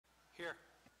Here.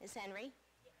 Ms. Henry?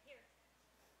 Here.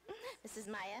 Mrs.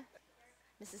 Maya?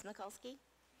 Mrs. Mikulski?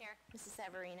 Here. Mrs.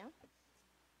 Savarino?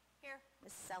 Here.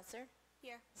 Mrs. Seltzer?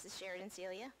 Here. Mrs. Sheridan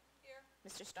Celia? Here.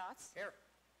 Mr. Stotts? Here.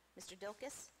 Mr.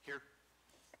 Dilkus? Here.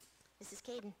 Mrs.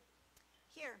 Caden?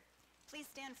 Here. Please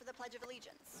stand for the Pledge of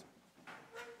Allegiance.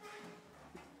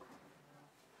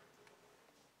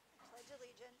 Pledge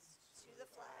allegiance to the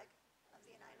flag of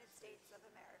the United States of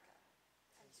America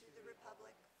and to the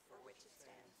republic for which it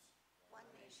stands, one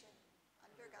nation,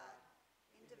 under God,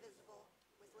 indivisible,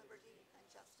 with liberty and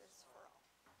justice for all.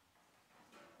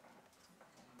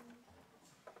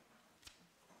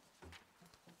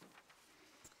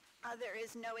 There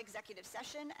is no executive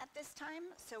session at this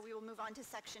time, so we will move on to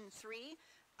Section 3,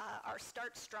 our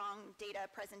Start Strong data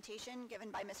presentation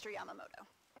given by Mr. Yamamoto.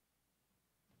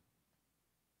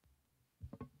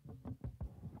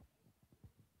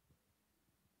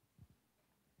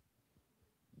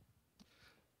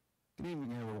 Good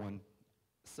evening, everyone.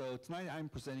 So tonight I'm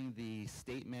presenting the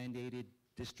state-mandated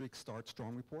District Start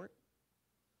Strong report.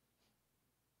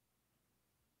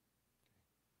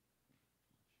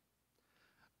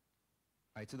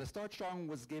 All right, so the Start Strong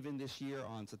was given this year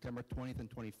on September 20th and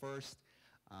 21st.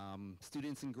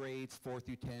 Students in grades 4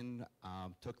 through 10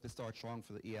 took the Start Strong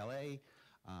for the ELA.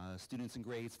 Students in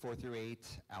grades 4 through 8,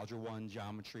 Algebra 1,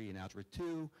 Geometry, and Algebra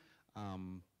 2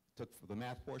 took for the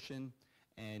math portion.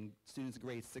 And students in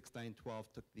grades 6, 9, and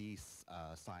 12 took the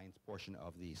science portion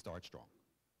of the Start Strong.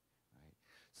 All right.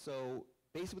 So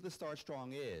basically what the Start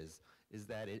Strong is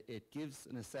that it gives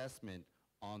an assessment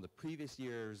on the previous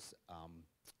year's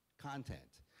content.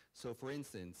 So for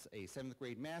instance, a 7th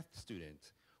grade math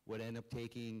student would end up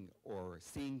taking or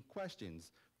seeing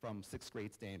questions from 6th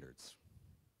grade standards.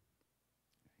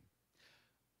 Okay.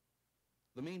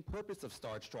 The main purpose of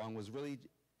Start Strong was really,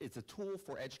 it's a tool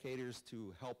for educators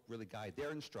to help really guide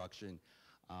their instruction.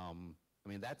 I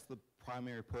mean, that's the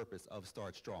primary purpose of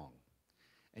Start Strong.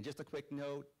 And just a quick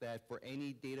note that for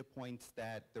any data points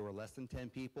that there were less than 10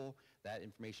 people, that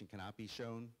information cannot be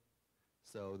shown.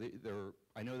 So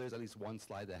I know there's at least one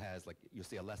slide that has, like, you'll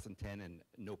see a less than 10 and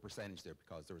no percentage there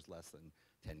because there was less than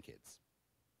 10 kids.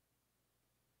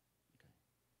 Okay.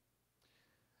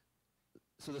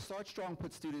 So the Start Strong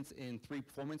puts students in 3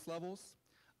 performance levels.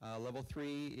 Level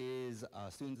 3 is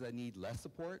students that need less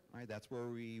support, right? That's where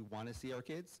we want to see our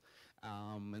kids.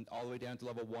 And all the way down to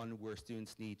level 1 where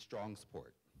students need strong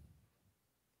support.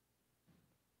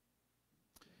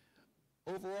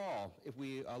 Overall, if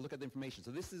we look at the information, so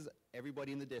this is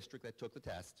everybody in the district that took the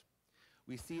test.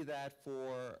 We see that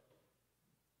for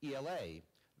ELA,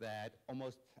 that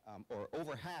almost, or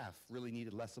over half really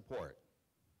needed less support.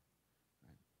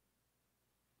 Right.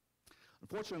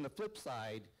 Unfortunately, on the flip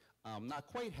side, not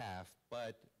quite half,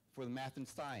 but for the math and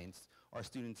science, our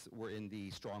students were in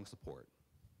the strong support.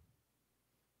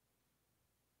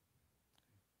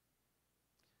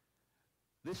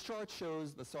 This chart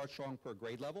shows the Start Strong per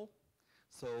grade level.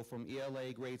 So from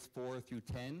ELA grades 4 through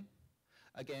 10.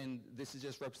 Again, this is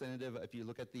just representative if you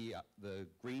look at the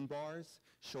green bars,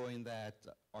 showing that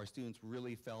our students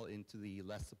really fell into the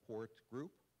less support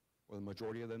group, or the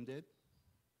majority of them did.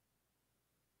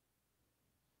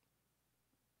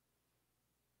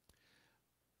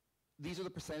 These are the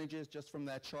percentages just from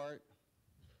that chart.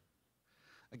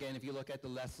 Again, if you look at the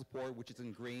less support, which is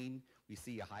in green, we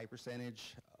see a high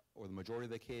percentage, or the majority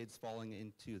of the kids falling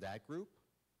into that group.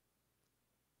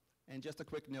 And just a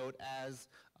quick note, as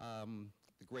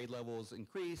the grade levels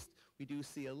increased, we do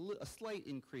see a slight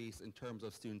increase in terms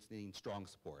of students needing strong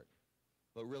support.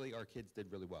 But really, our kids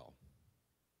did really well.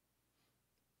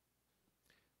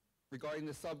 Regarding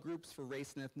the subgroups for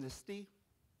race and ethnicity,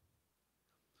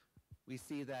 we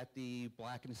see that the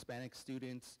Black and Hispanic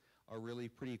students are really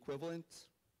pretty equivalent.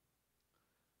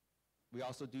 We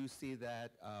also do see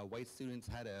that white students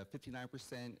had a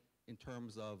 59% in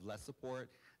terms of less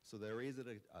support, so there is a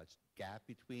gap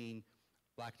between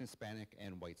Black and Hispanic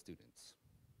and white students.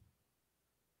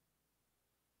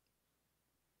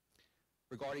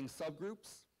 Regarding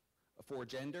subgroups for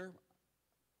gender,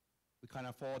 we kind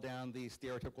of fall down the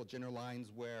stereotypical gender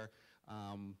lines where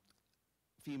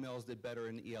females did better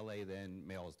in ELA than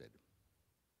males did.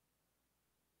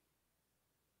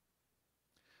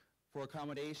 For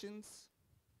accommodations,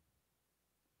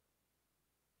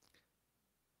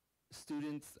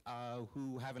 students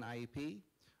who have an IEP,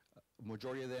 a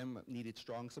majority of them needed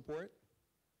strong support.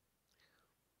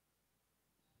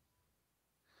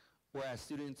 Whereas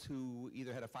students who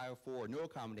either had a 504 or no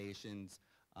accommodations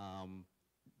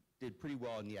did pretty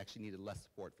well and actually needed less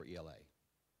support for ELA.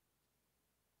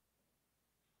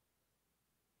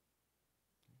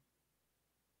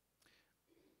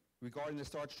 Regarding the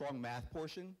Start Strong math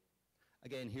portion,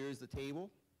 Again, here's the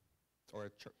table, or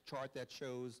a chart that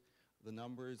shows the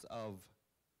numbers of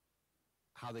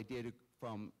how they did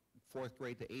from 4th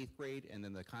grade to 8th grade, and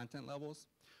then the content levels.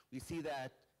 We see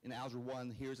that in Algebra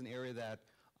 1, here's an area that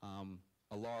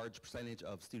a large percentage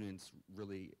of students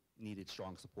really needed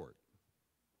strong support.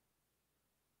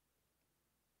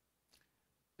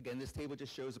 Again, this table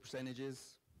just shows the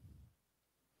percentages.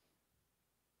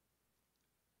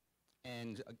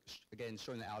 And again,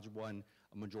 showing the Algebra 1,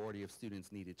 a majority of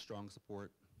students needed strong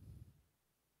support.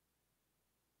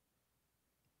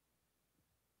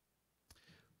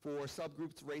 For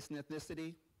subgroups, race and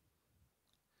ethnicity,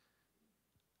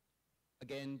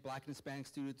 again, Black and Hispanic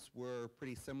students were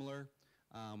pretty similar.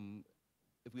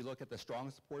 If we look at the strong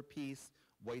support piece,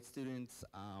 white students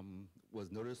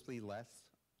was noticeably less,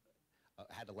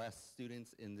 had less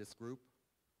students in this group.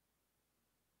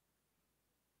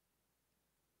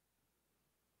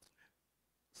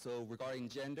 So regarding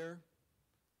gender,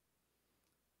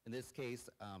 in this case,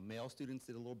 male students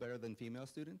did a little better than female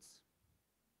students.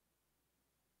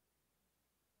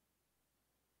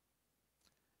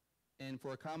 And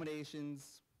for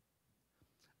accommodations,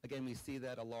 again, we see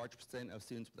that a large percent of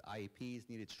students with IEPs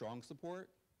needed strong support,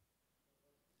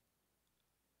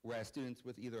 whereas students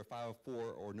with either a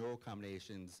 504 or no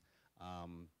accommodations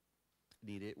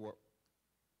needed or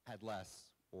had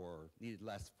less or needed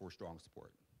less for strong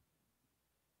support.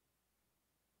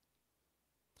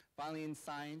 Finally, in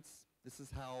science, this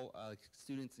is how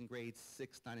students in grades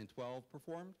 6, 9, and 12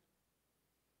 performed.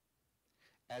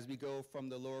 As we go from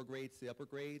the lower grades to the upper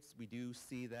grades, we do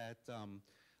see that a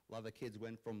lot of the kids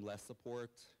went from less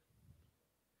support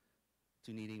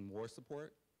to needing more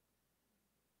support.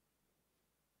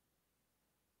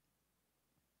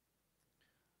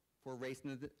 For race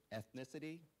and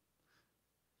ethnicity,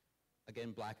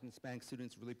 again, Black and Hispanic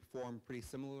students really performed pretty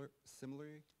similarly.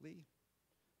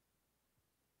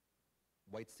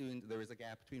 White students, there is a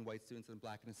gap between white students and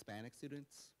Black and Hispanic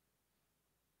students.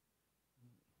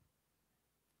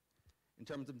 In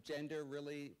terms of gender,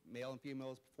 really, male and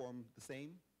females perform the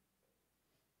same.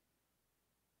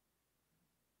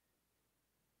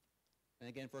 And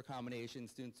again, for accommodation,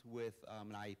 students with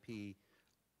an IEP,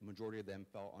 the majority of them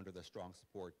fell under the strong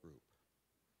support group.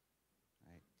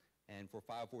 Right? And for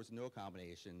 504s and no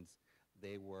accommodations,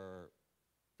 they were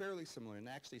fairly similar. And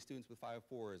actually, students with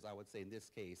 504s, I would say in this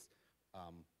case,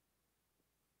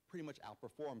 pretty much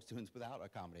outperform students without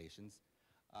accommodations.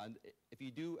 If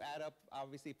you do add up,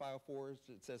 obviously, 504s,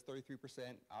 it says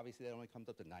 33%. Obviously, that only comes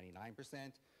up to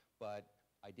 99%. But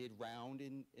I did round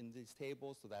in these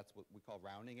tables, so that's what we call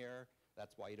rounding error.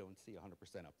 That's why you don't see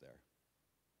 100% up there.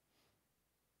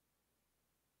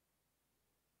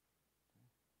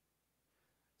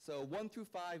 So 1 through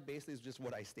 5 basically is just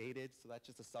what I stated. So that's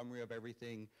just a summary of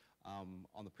everything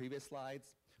on the previous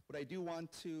slides. What I do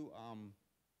want to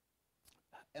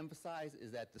emphasize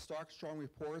is that the Stark Strong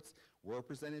reports were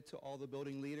presented to all the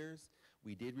building leaders.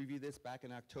 We did review this back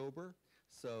in October.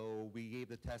 So we gave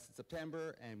the test in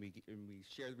September, and we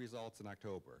shared the results in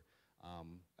October.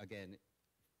 Again,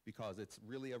 because it's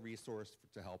really a resource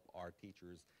to help our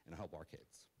teachers and help our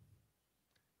kids.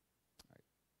 All right.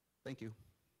 Thank you.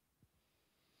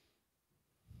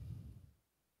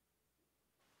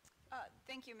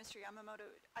 Thank you, Mr. Yamamoto.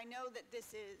 I know that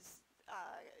this is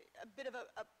a bit of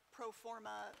a pro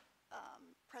forma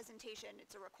presentation.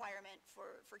 It's a requirement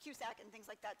for CUSAC and things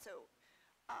like that. So,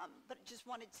 but just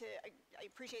wanted to, I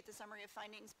appreciate the summary of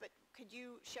findings, but could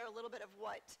you share a little bit of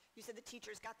what, you said the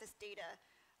teachers got this data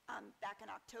back in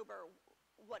October.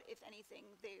 What, if anything,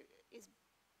 is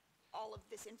all of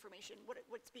this information,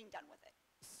 what's being done with it?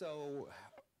 So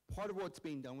part of what's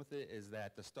being done with it is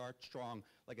that the Start Strong,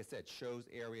 like I said, shows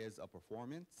areas of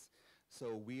performance.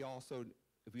 So we also,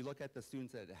 if we look at the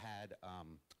students that had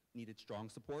needed strong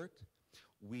support,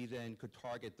 we then could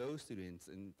target those students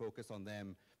and focus on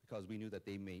them because we knew that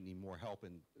they may need more help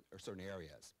in certain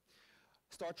areas.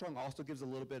 Start Strong also gives a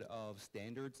little bit of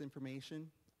standards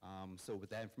information. So with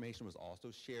that information was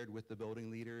also shared with the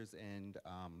building leaders and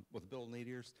with the building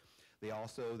leaders. They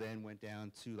also then went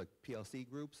down to like PLC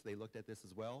groups. They looked at this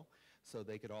as well. So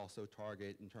they could also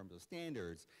target in terms of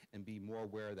standards and be more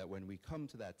aware that when we come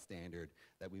to that standard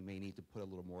that we may need to put a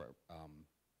little more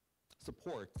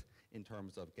support in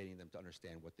terms of getting them to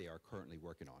understand what they are currently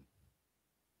working on.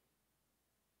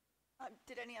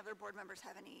 Did any other board members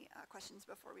have any questions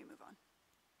before we move on?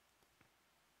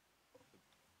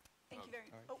 Thank you very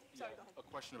much. Oh, sorry, go ahead. A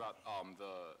question about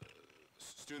the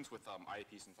students with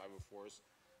IEPs and 504s.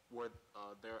 Were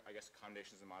there, I guess,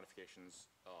 accommodations and modifications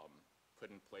put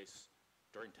in place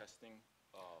during testing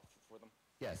for them?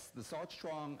 Yes, the Start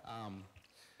Strong,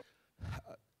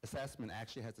 assessment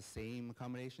actually has the same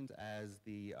accommodations as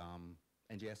the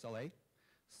NJSLA,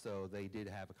 so they did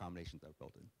have accommodations that were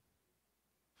built in.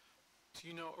 Do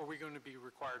you know, are we going to be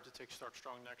required to take Start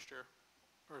Strong next year?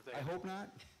 Or if they? I hope not.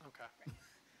 Okay.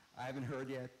 I haven't heard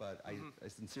yet, but I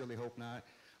sincerely hope not.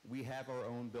 We have our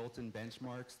own built-in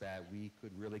benchmarks that we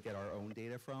could really get our own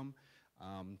data from.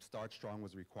 Start Strong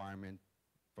was a requirement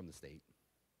from the state.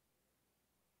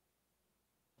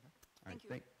 All right,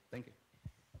 Thank you. Thank you.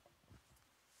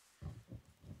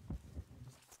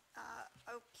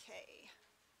 Okay,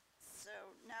 so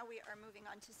now we are moving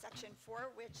on to section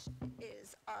 4, which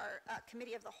is our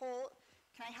committee of the whole.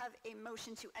 Can I have a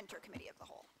motion to enter committee of the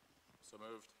whole? So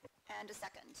moved. And a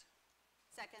second?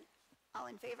 Second. All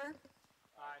in favor?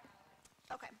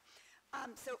 Aye. Okay.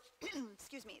 So,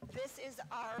 excuse me, this is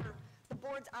the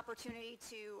board's opportunity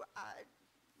to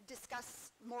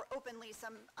discuss more openly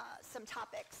some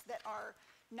topics that are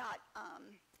not,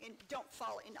 don't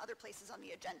fall in other places on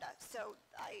the agenda. So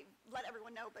I let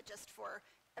everyone know, but just for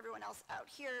everyone else out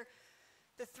here,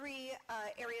 the 3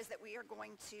 areas that we are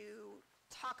going to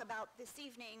talk about this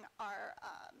evening are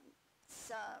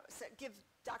so give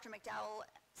Dr. McDowell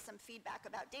some feedback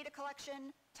about data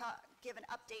collection, to give an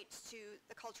update to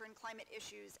the culture and climate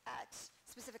issues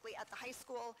specifically at the high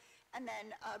school, and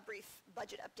then a brief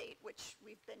budget update, which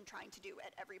we've been trying to do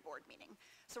at every board meeting.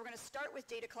 So we're going to start with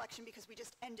data collection because we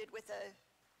just ended with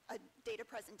a data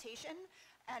presentation,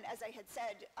 and as I had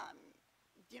said,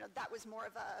 that was more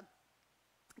of a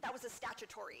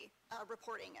statutory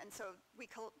reporting, and so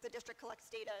the district collects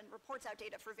data and reports out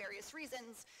data for various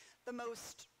reasons. The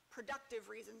most productive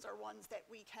reasons are ones that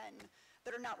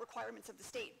that are not requirements of the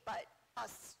state, but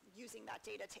us using that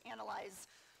data to analyze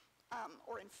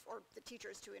or the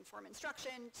teachers to inform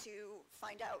instruction, to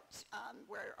find out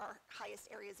where our highest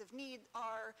areas of need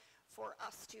are, for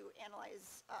us to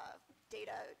analyze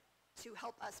data to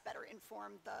help us better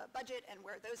inform the budget and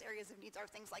where those areas of needs are,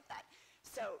 things like that.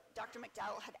 So Dr.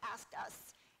 McDowell had asked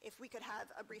us if we could have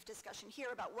a brief discussion here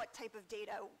about what type of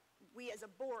data we as a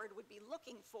board would be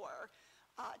looking for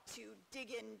to dig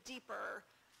in deeper,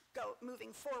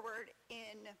 moving forward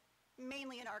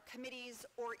mainly in our committees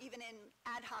or even in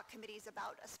ad hoc committees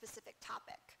about a specific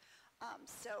topic.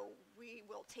 So we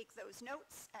will take those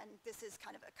notes, and this is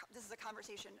a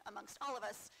conversation amongst all of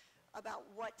us about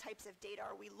what types of data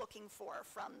are we looking for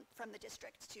from the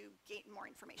district to gain more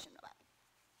information about.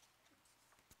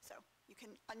 So you can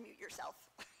unmute yourself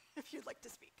if you'd like to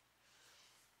speak.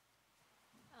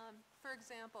 For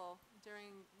example,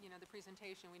 during the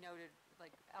presentation, we noted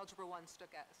like Algebra 1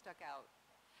 stuck out.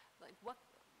 Like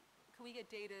can we get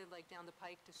data like down the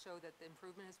pike to show that the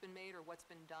improvement has been made or what's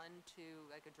been done to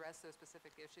like address those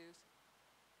specific issues?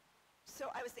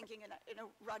 So I was thinking,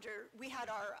 Roger, we had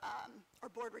our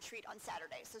board retreat on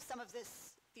Saturday. So some of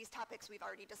these topics we've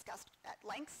already discussed at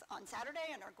length on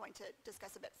Saturday and are going to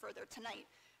discuss a bit further tonight.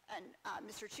 And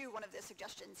Mr. Chu, one of the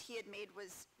suggestions he had made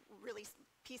was really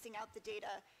piecing out the data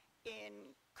in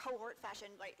cohort fashion,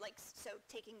 so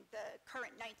taking the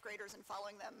current 9th graders and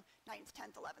following them 9th,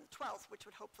 10th, 11th, 12th, which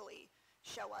would hopefully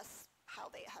show us how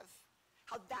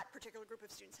that particular group of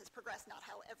students has progressed, not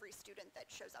how every student that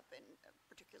shows up in a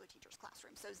particular teacher's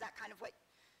classroom. So is that kind of what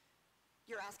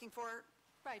you're asking for?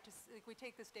 Right, just like we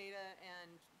take this data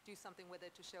and do something with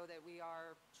it to show that we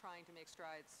are trying to make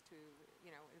strides to,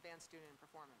 advance student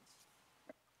performance.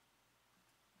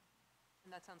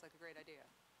 And that sounds like a great idea.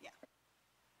 Yeah.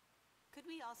 Could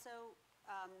we also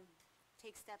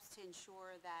take steps to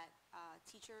ensure that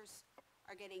teachers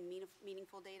are getting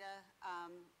meaningful data,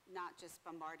 not just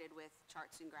bombarded with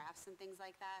charts and graphs and things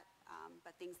like that,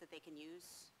 but things that they can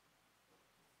use?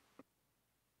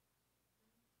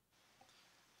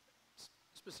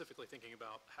 Specifically thinking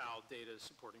about how data is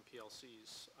supporting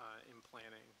PLCs in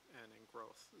planning and in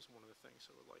growth is one of the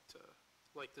things I would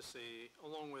like to see,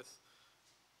 along with,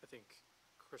 I think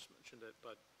Chris mentioned it,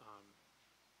 but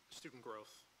student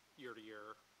growth year to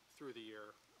year, through the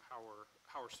year, how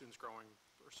are students growing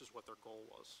versus what their goal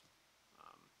was,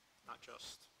 not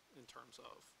just in terms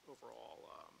of overall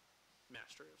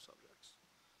mastery of subjects.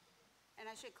 And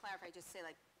I should clarify, just say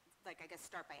like I guess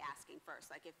start by asking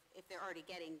first, like if they're already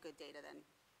getting good data, then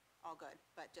all good,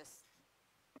 but just.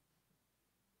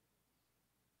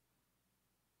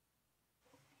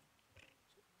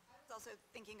 Also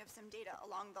thinking of some data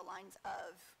along the lines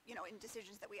of, in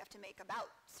decisions that we have to make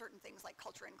about certain things like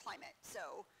culture and climate.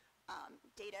 So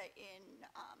data in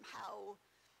how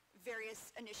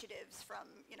various initiatives from,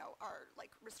 our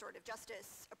like restorative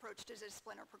justice approach to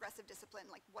discipline or progressive discipline,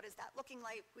 like what is that looking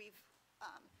like?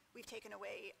 We've taken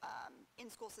away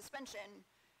in-school suspension.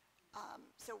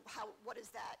 So what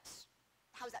is that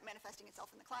how's that manifesting itself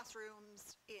in the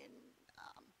classrooms,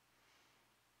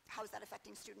 how is that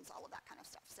affecting students, all of that kind of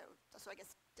stuff. So I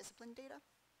guess discipline data.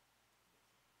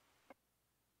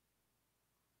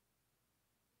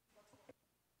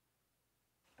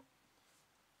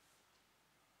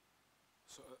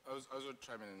 So I was going to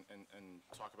chime in and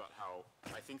talk about how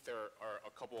I think there are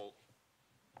a couple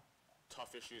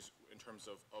tough issues in terms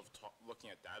of looking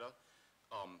at data.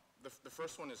 The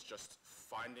first one is just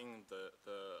finding the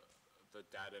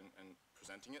data and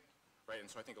presenting it, right? And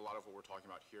so I think a lot of what we're talking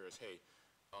about here is, hey,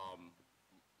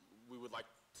 we would like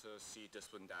to see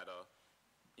discipline data,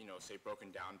 say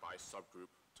broken down by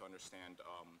subgroup to understand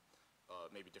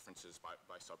maybe differences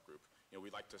by subgroup.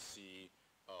 We'd like to see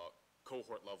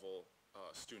cohort level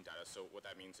student data. So what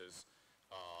that means is,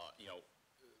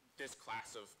 this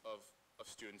class of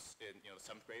students in the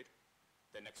 7th grade,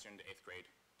 then next year into 8th grade,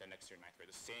 then next year in 9th grade,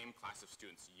 the same class of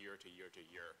students year to year to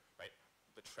year, right?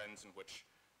 The trends in which,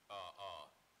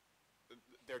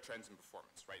 their trends in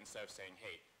performance, right? Instead of saying,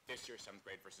 hey, this year's 7th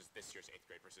grade versus this year's 8th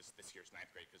grade versus this year's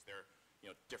 9th grade, because they're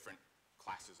different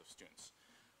classes of students.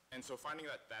 And so finding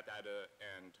that data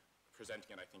and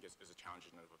presenting it, I think, is a challenge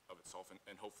in and of itself,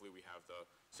 and hopefully we have the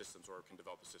systems, or can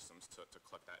develop the systems to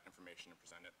collect that information and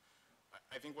present it.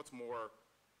 I think what's more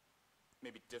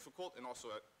maybe difficult and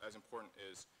also as important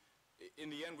is,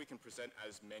 in the end, we can present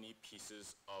as many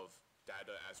pieces of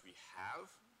data as we have,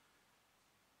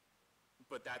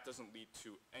 but that doesn't lead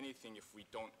to anything if we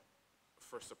don't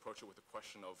first approach it with the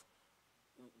question of,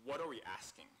 what are we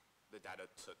asking the data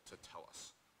to tell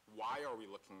us? Why are we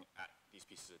looking at these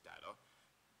pieces of data?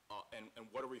 And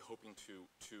what are we hoping to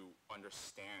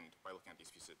understand by looking at these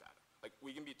pieces of data? Like,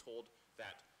 we can be told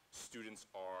that students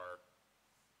are,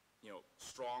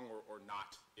 strong or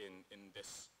not in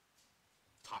this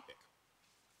topic,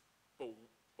 but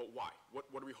why? What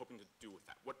are we hoping to do with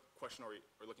that? What question are we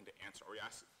looking to answer? Are we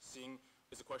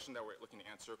is the question that we're looking to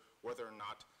answer whether or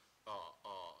not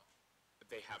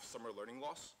they have summer learning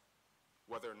loss,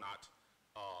 whether or not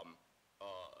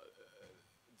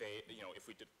they, if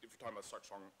we're talking about start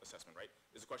strong assessment, right?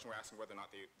 Is the question we're asking whether or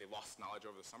not they lost knowledge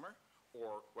over the summer,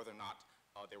 or whether or not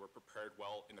they were prepared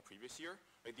well in the previous year?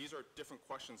 Right? These are different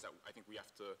questions that I think we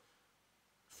have to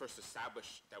first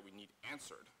establish that we need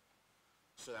answered,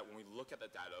 so that when we look at the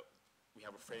data, we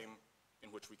have a frame in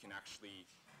which we can actually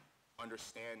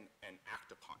understand and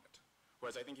act upon it.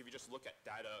 Whereas I think if you just look at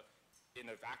data in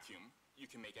a vacuum, you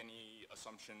can make any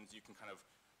assumptions, you can kind of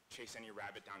chase any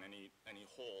rabbit down any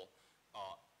hole,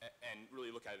 and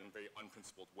really look at it in a very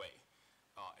unprincipled way.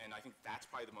 And I think that's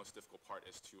probably the most difficult part,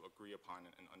 is to agree upon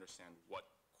and understand what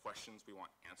questions we want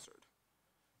answered,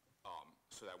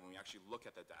 so that when we actually look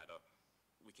at the data,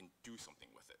 we can do something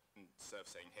with it, instead of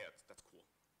saying, hey, that's cool,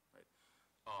 right?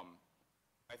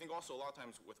 I think also a lot of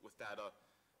times with data,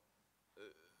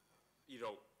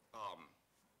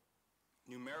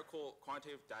 numerical,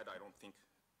 quantitative data, I don't think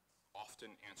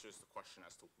often answers the question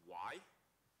as to why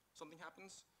something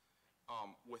happens,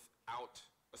 without,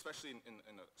 especially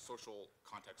in a social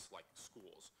context like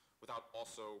schools, without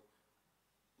also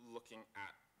looking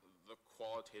at the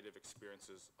qualitative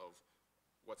experiences of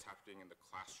what's happening in the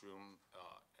classroom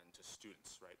and to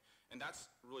students, right? And that's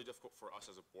really difficult for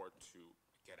us as a board to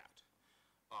get at.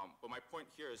 But my point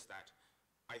here is that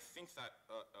I think that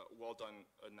well done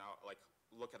now, like,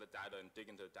 look at the data and dig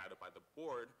into the data by the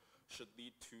board should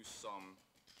lead to some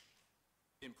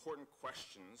important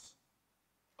questions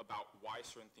about why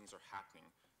certain things are happening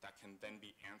that can then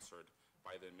be answered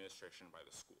by the administration, by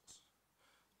the schools.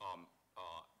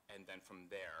 And then from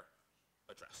there,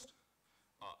 addressed.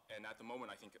 And at the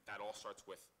moment, I think that all starts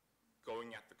with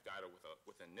going at the data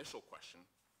with an initial question,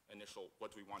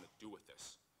 what do we want to do with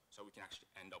this? So we can actually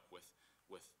end up with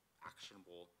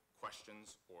actionable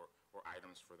questions or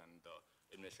items for then the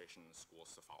administration and the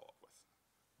schools to follow up with.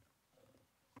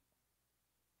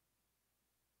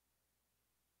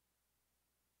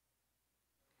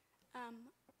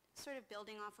 Sort of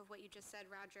building off of what you just said,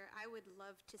 Roger, I would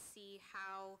love to see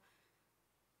how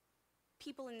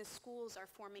people in the schools are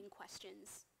forming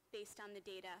questions based on the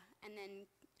data, and then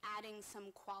adding some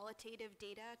qualitative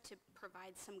data to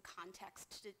provide some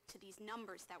context to these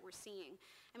numbers that we're seeing.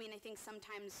 I mean, I think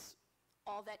sometimes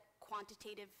all that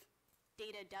quantitative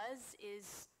data does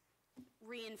is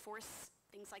reinforce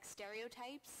things like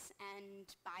stereotypes and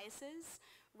biases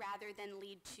rather than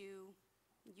lead to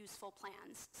useful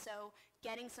plans. So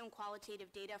getting some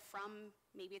qualitative data from,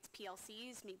 maybe it's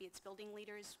PLCs, maybe it's building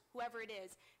leaders, whoever it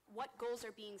is, what goals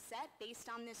are being set based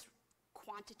on this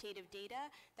quantitative data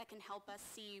that can help us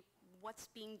see what's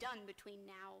being done between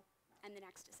now and the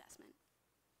next assessment.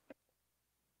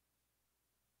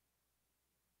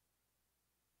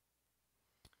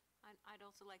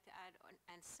 also like to add,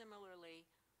 and similarly,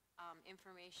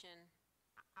 information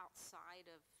outside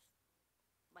of,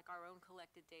 like, our own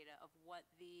collected data of what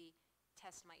the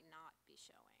test might not be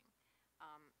showing.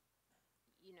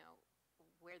 You know,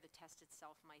 where the test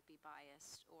itself might be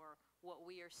biased, or what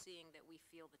we are seeing that we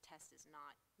feel the test is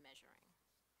not measuring.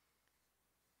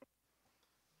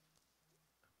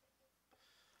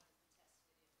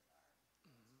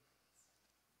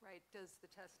 Right, does the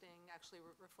testing actually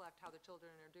reflect how the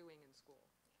children are doing in school?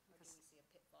 Or do we see a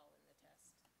pitfall in the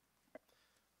test?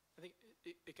 I think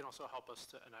it can also help us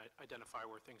to identify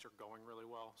where things are going really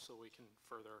well, so we can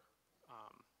further,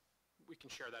 we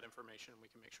can share that information, we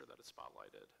can make sure that it's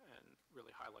spotlighted and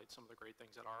really highlight some of the great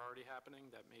things that are already happening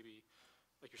that maybe,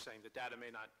 like you're saying, the data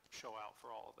may not show out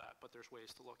for all of that, but there's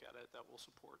ways to look at it that will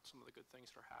support some of the good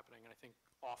things that are happening. And I think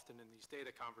often in these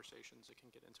data conversations, it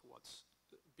can get into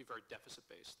be very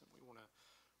deficit-based, and we want to,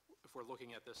 if we're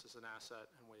looking at this as an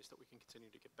asset and ways that we can continue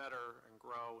to get better and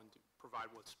grow and provide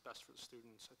what's best for the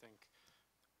students, I think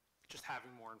just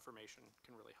having more information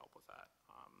can really help with that.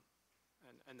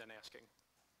 And then asking,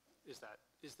 is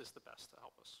this the best to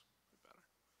help us get better?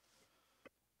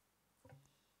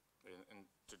 And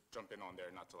to jump in on there,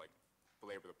 not to like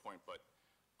belabor the point, but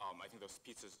I think those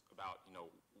pieces about, you know,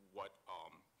 what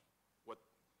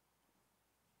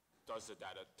does the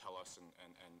data tell us and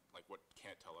like what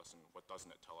can't tell us and what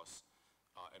doesn't it tell us,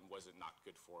 and what is it not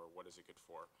good for, what is it good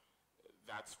for?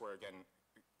 That's where, again,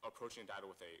 approaching data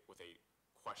with a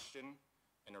question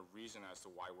and a reason as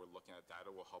to why we're looking at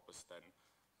data will help us then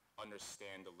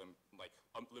understand the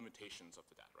limitations of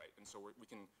the data, right? And so we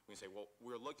can say, well,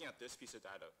 we're looking at this piece of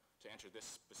data to answer this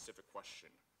specific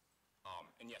question.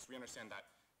 And yes, we understand that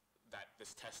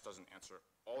this test doesn't answer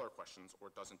all our questions or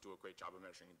doesn't do a great job of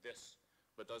measuring this,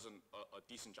 but does a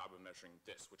decent job of measuring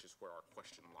this, which is where our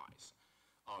question lies.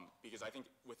 Because I think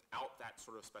without that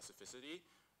sort of specificity,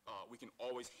 we can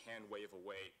always hand wave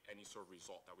away any sort of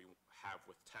result that we have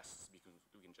with tests, because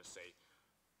we can just say,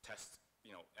 test,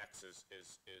 you know, X is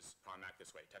problem act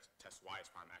this way, test Y is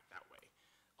problem act that way.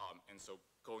 And so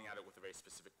going at it with a very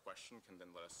specific question can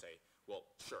then let us say, well,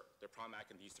 sure, they're problem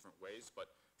act in these different ways,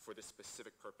 but for this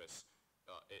specific purpose,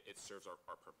 it serves our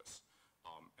purpose.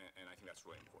 And I think that's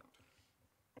really important.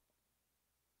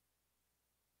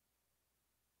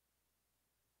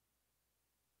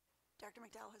 Dr.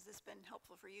 McDowell, has this been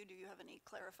helpful for you? Do you have any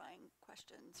clarifying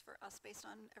questions for us based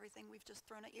on everything we've just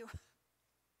thrown at you?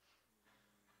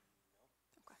 No.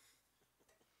 Okay.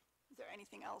 Is there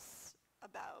anything else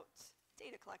about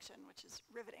data collection, which is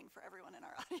riveting for everyone in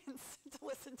our audience to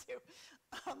listen to,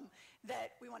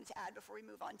 that we wanted to add before we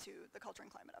move on to the culture and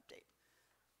climate update?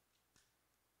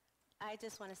 I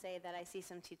just want to say that I see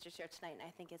some teachers here tonight, and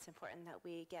I think it's important that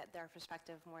we get their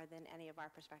perspective more than any of our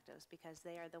perspectives, because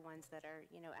they are the ones that are,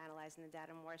 you know, analyzing the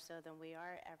data more so than we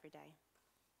are every day.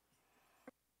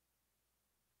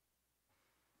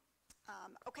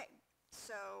 Okay,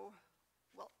 so,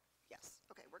 well, yes,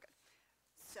 okay, we're good.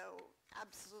 So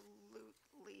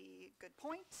absolutely good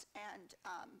point. And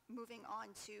moving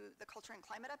on to the culture and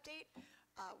climate update,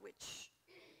 which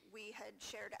we had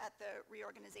shared at the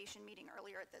reorganization meeting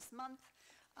earlier this month,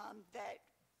 that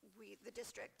the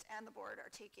district and the board are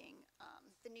taking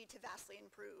the need to vastly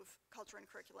improve culture and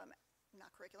climate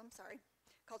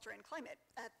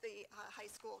at the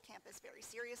high school campus very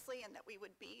seriously, and that we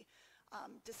would be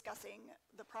discussing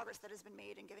the progress that has been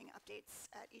made and giving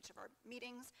updates at each of our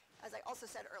meetings. As I also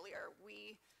said earlier,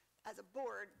 we as a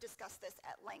board discussed this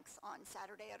at length on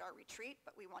Saturday at our retreat,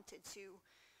 but we wanted to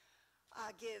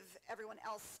give everyone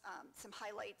else some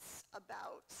highlights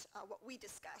about what we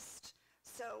discussed.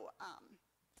 So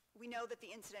we know that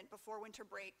the incident before winter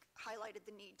break highlighted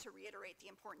the need to reiterate the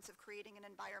importance of creating an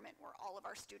environment where all of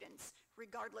our students,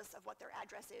 regardless of what their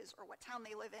address is or what town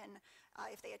they live in,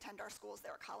 if they attend our schools,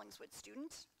 they're a Collingswood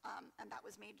student, and that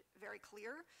was made very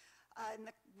clear. In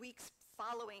the weeks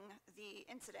following the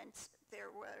incident, there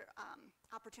were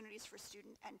opportunities for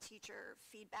student and teacher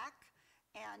feedback,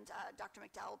 and Dr.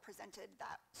 McDowell presented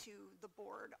that to the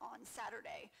board on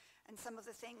Saturday. And some of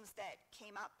the things that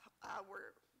came up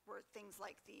were things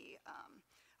like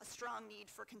a strong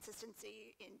need for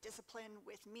consistency in discipline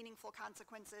with meaningful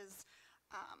consequences,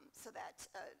 so that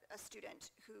a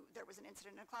student who there was an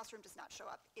incident in a classroom does not show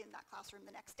up in that classroom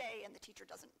the next day, and the teacher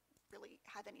doesn't really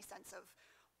have any sense of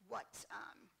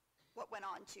what went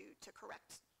on to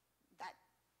correct that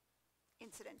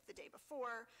incident the day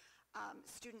before.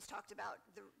 Students talked about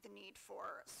the need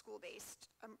for school-based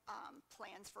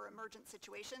plans for emergent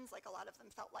situations. Like, a lot of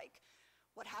them felt like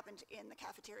what happened in the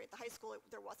cafeteria at the high school, it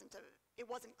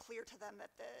wasn't clear to them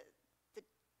that the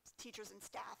teachers and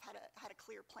staff had a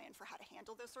clear plan for how to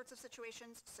handle those sorts of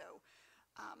situations. So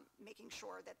making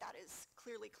sure that that is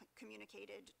clearly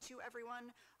communicated to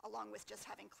everyone, along with just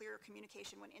having clear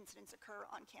communication when incidents occur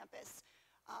on campus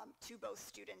to both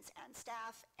students and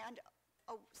staff, and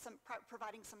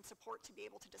providing some support to be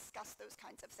able to discuss those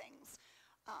kinds of things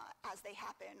as they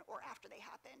happen or after they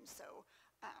happen. So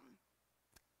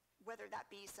whether that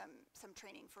be some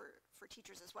training for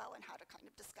teachers as well and how to kind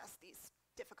of discuss these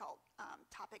difficult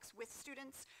topics with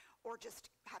students, or just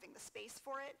having the space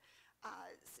for it.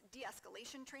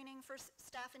 De-escalation training for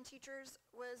staff and teachers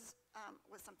was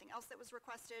something else that was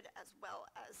requested, as well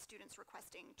as students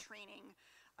requesting training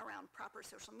around proper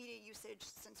social media usage,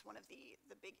 since one of the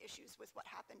big issues with what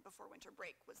happened before winter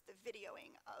break was the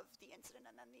videoing of the incident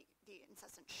and then the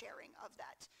incessant sharing of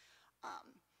that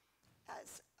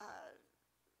as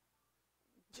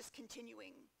just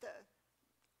continuing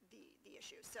the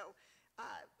issue. So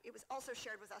it was also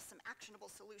shared with us some actionable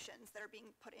solutions that are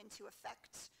being put into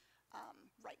effect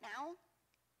right now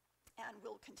and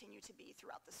will continue to be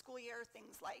throughout the school year.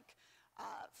 Things like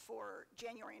for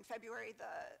January and February,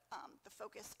 the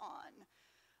focus on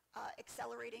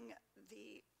accelerating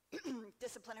the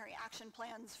disciplinary action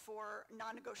plans for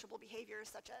non-negotiable behaviors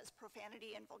such as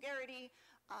profanity and vulgarity,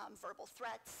 verbal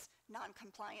threats,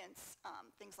 non-compliance,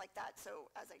 things like that. So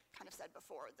as I kind of said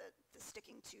before, the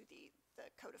sticking to the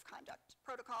code of conduct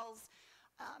protocols,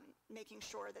 making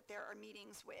sure that there are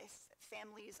meetings with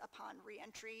families upon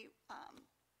reentry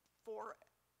for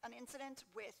an incident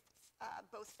with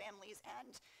both families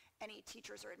and any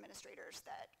teachers or administrators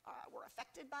that were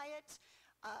affected by it.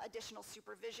 Additional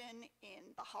supervision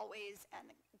in the hallways and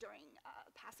during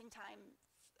passing time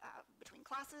between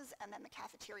classes, and then the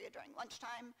cafeteria during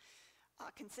lunchtime.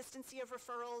 Consistency of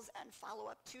referrals and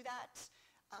follow-up to that.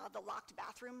 The locked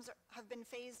bathrooms have been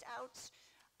phased out.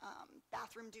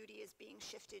 Bathroom duty is being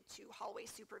shifted to hallway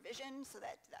supervision, so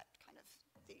that kind of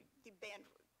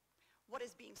what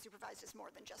is being supervised is more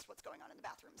than just what's going on in the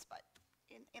bathrooms, but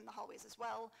in the hallways as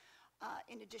well.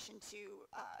 In addition to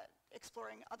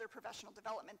exploring other professional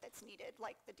development that's needed,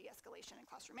 like the de-escalation and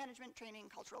classroom management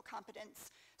training, cultural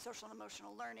competence, social and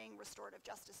emotional learning, restorative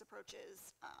justice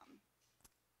approaches,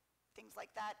 things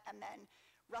like that. And then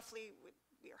roughly,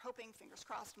 we are hoping, fingers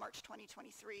crossed, March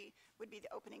 2023 would be the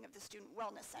opening of the Student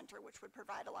Wellness Center, which would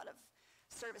provide a lot of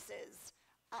services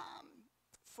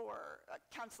for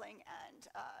counseling and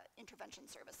intervention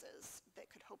services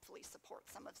that could hopefully support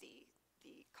some of the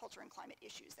culture and climate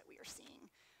issues that we are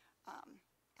seeing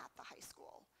at the high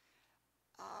school.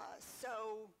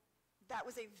 So that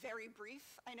was a very brief,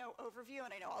 I know, overview,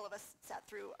 and I know all of us sat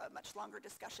through a much longer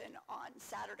discussion on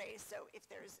Saturday, so if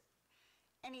there's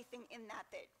anything in that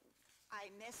I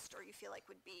missed or you feel like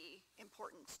would be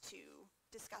important to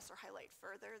discuss or highlight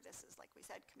further, this is, like we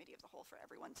said, committee of the whole for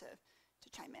everyone to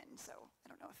chime in. So I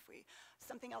don't know if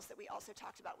something else that we also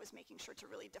talked about was making sure to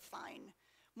really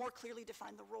more clearly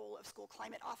define the role of school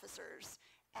climate officers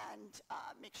and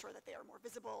make sure that they are more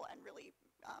visible and really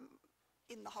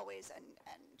in the hallways and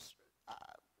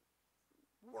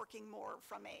working more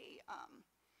from a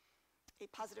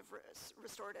positive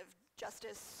restorative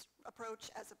justice approach,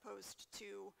 as opposed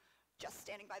to just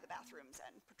standing by the bathrooms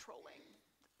and patrolling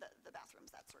the bathrooms,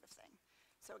 that sort of thing.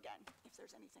 So again, if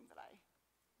there's anything that I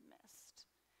missed.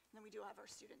 And then we do have our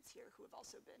students here who have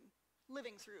also been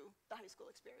living through the high school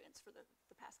experience for the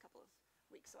past couple of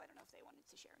weeks, so I don't know if they wanted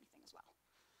to share anything as well.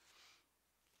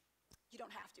 You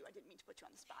don't have to, I didn't mean to put you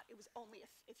on the spot. It was only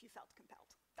if you felt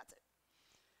compelled, that's it.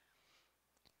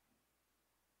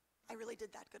 I really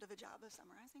did that good of a job of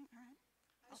summarizing, all right?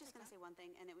 I was just going to say one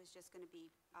thing, and it was just going to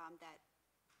be that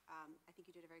I think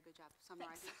you did a very good job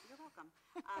summarizing. Thanks. You're welcome.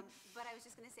 But I was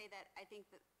just going to say that I think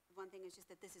that one thing is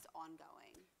just that this is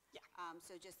ongoing. Yeah.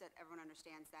 So just that everyone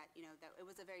understands that, that it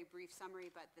was a very brief summary,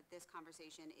 but that this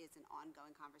conversation is an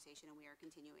ongoing conversation, and we are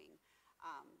continuing,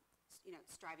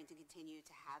 striving to continue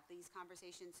to have these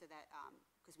conversations, so that,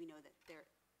 because we know that there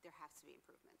has to be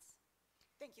improvements.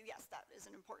 Thank you. Yes, that is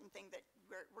an important thing that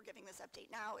we're giving this update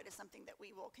now. It is something that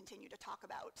we will continue to talk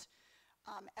about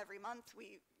every month.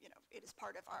 It is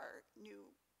part of our new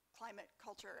Climate,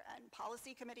 Culture, and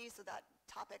Policy Committee, so that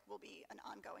topic will be an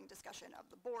ongoing discussion of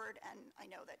the board, and I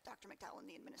know that Dr. McDowell and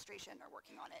the administration are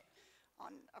working on it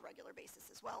on a regular basis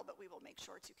as well, but we will make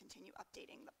sure to continue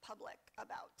updating the public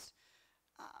about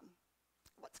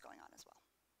what's going on as well.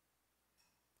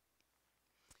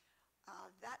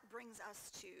 That brings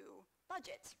us to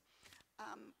budget.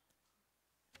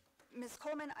 Ms.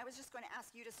 Coleman, I was just going to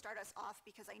ask you to start us off,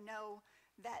 because I know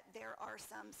that there are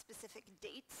some specific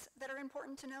dates that are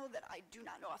important to know that I do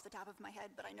not know off the top of my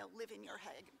head, but I know live in your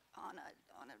head on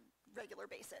a regular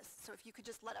basis. So if you could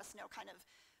just let us know kind of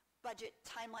budget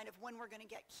timeline of when we're going to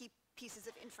get key pieces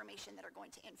of information that are going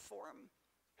to inform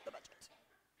the budget.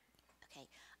 Okay,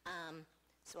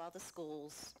 so all the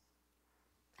schools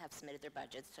have submitted their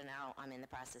budgets, so now I'm in the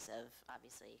process of,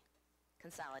 obviously,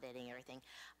 consolidating everything.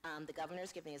 The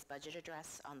governor's giving his budget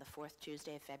address on the fourth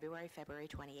Tuesday of February, February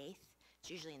 28th. It's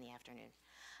usually in the afternoon.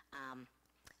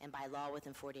 And by law,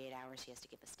 within 48 hours, he has to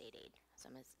give a state aid. So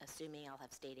I'm assuming I'll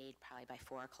have state aid probably by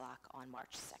 4 o'clock on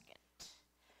March 2nd.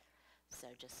 So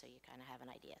just so you kind of have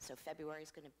an idea. So February is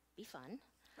going to be fun.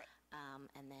 Right.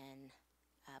 And then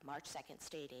March 2nd,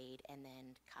 state aid, and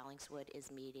then Collingswood is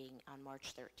meeting on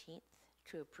March 13th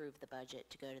to approve the budget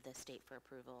to go to the state for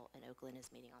approval, and Oakland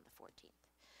is meeting on the 14th.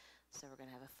 So we're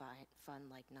going to have a fun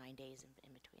like 9 days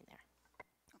in between there.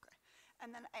 Okay.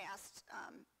 And then I asked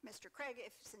Mr. Craig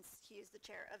if, since he is the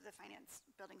chair of the Finance,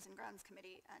 Buildings and Grounds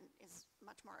Committee and is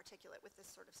much more articulate with this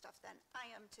sort of stuff than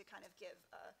I am, to kind of give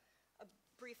a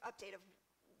brief update of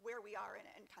where we are and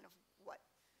kind of what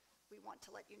we want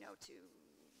to let you know to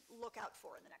look out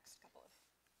for in the next couple of.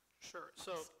 Sure.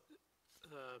 So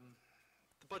the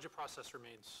budget process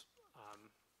remains,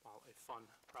 well, a fun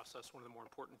process. One of the more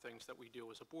important things that we do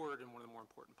as a board and one of the more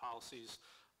important policies.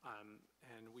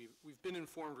 And we've been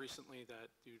informed recently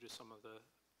that due to some of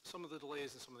the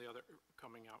delays and some of the other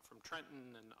coming out from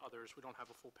Trenton and others, we don't have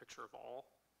a full picture of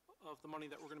all of the money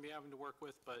that we're going to be having to work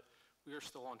with, but we are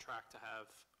still on track to have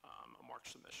a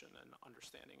March submission and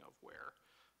understanding of where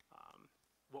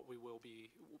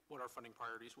what our funding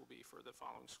priorities will be for the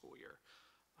following school year.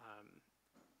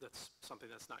 That's something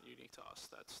that's not unique to us.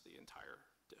 That's the entire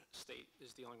state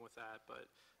is dealing with that. But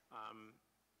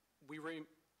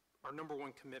our number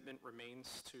one commitment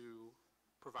remains to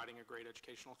providing a great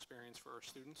educational experience for our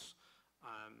students.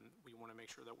 We want to make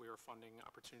sure that we are funding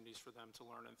opportunities for them to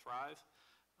learn and thrive.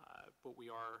 But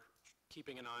we are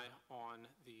keeping an eye on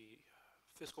the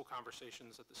fiscal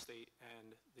conversations at the state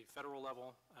and the federal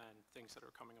level and things that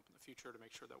are coming up in the future to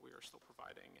make sure that we are still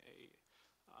providing a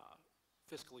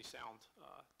fiscally sound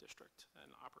district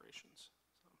and operations.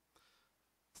 So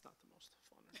it's not the most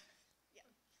fun. Yeah.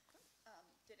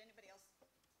 Did anybody else,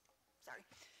 sorry,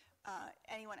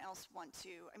 anyone else want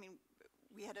to, I mean,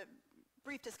 we had a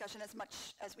brief discussion as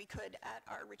much as we could at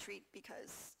our retreat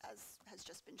because, as has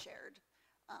just been shared,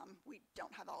 we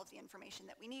don't have all of the information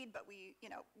that we need, but we,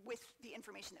 with the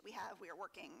information that we have, we are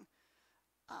working,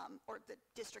 or the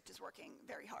district is working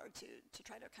very hard to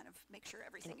try to kind of make sure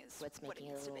everything is What's what it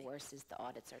making it needs a to be. little worse is the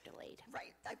audits are delayed.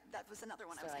 Right, that was another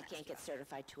one I So was I going to can't get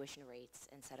certified tuition rates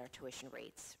and set our tuition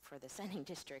rates for the sending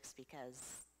districts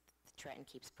because Trenton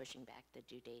keeps pushing back the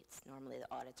due dates. Normally the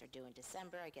audits are due in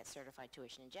December. I get certified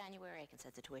tuition in January. I can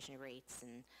set the tuition rates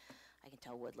and I can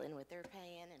tell Woodland what they're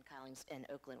paying and and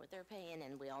Oakland what they're paying,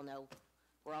 and we all know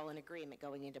we're all in agreement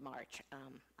going into March.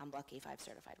 I'm lucky if I have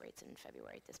certified rates in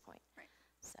February at this point. Right.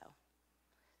 So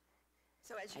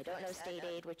as you I don't kind know of said, state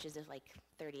aid, which is like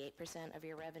 38% of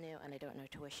your revenue, and I don't know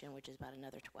tuition, which is about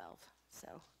another 12.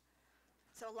 So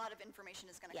a lot of information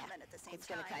is going to yeah, come in at the same it's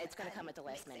time. going to come and at the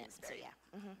last make minute. things So very yeah.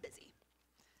 busy.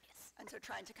 Yes. And so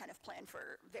trying to kind of plan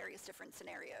for various different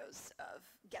scenarios of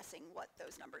guessing what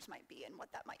those numbers might be and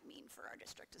what that might mean for our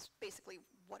district is basically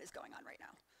what is going on right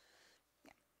now.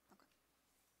 Yeah, okay.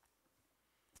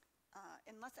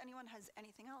 Unless anyone has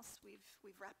anything else, we've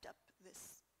wrapped up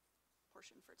this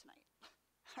portion for tonight.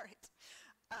 All right.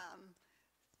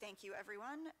 Thank you,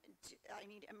 everyone. I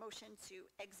need a motion to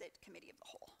exit committee of the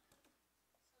whole.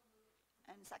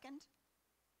 And second?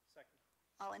 Second.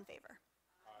 All in favor?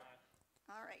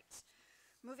 All right.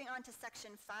 Moving on to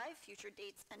section 5, future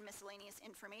dates and miscellaneous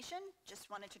information.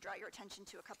 Just wanted to draw your attention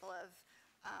to a couple of,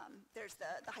 there's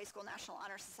the High School National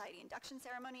Honor Society induction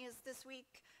ceremony is this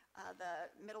week. The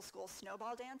middle school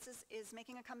snowball dance is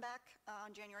making a comeback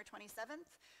on January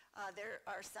 27th. There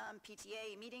are some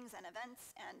PTA meetings and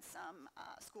events and some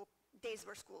school days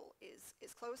where school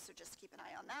is closed, so just keep an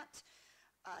eye on that.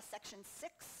 Section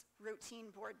 6,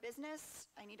 routine board business.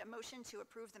 I need a motion to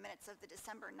approve the minutes of the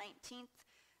December 19th,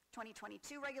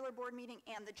 2022 regular board meeting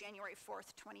and the January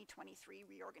 4th, 2023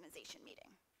 reorganization meeting.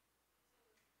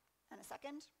 And a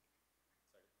second?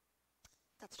 Second.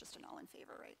 That's just an all in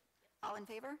favor, right? Yep. All in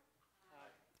favor?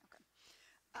 Aye. Okay.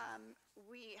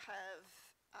 We have,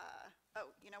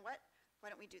 oh, you know what? Why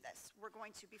don't we do this? We're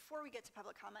going to, before we get to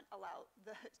public comment, allow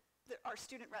our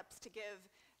student reps to give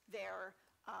their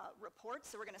reports.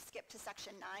 So we're going to skip to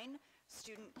section 9,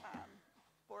 student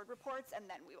board reports, and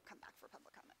then we will come back for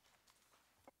public comment.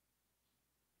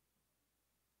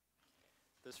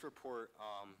 This report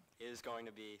is going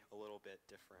to be a little bit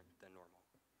different than normal.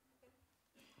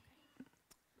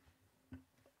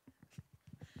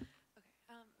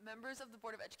 Members of the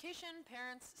Board of Education,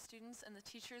 parents, students, and the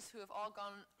teachers who have all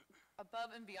gone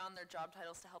above and beyond their job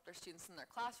titles to help their students in their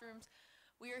classrooms.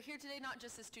 We are here today not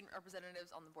just as student representatives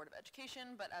on the Board of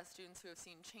Education, but as students who have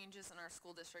seen changes in our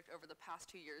school district over the past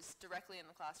 2 years directly in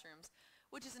the classrooms,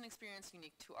 which is an experience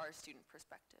unique to our student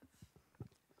perspective.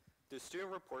 The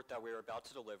student report that we are about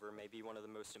to deliver may be one of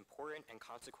the most important and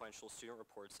consequential student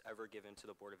reports ever given to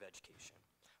the Board of Education,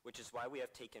 which is why we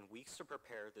have taken weeks to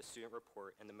prepare the student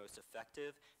report in the most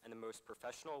effective and the most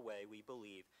professional way we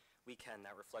believe we can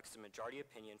that reflects the majority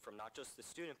opinion from not just the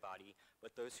student body,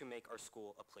 but those who make our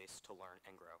school a place to learn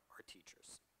and grow, our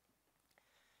teachers.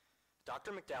 Dr.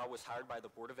 McDowell was hired by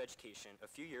the Board of Education a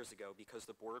few years ago because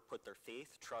the board put their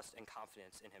faith, trust, and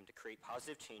confidence in him to create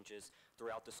positive changes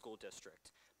throughout the school district,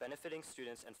 benefiting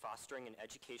students and fostering an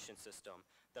education system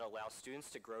that allows students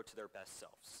to grow to their best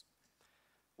selves.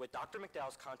 With Dr.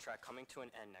 McDowell's contract coming to an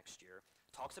end next year,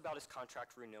 talks about his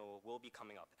contract renewal will be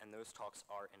coming up, and those talks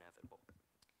are inevitable.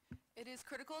 It is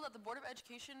critical that the Board of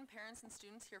Education, parents, and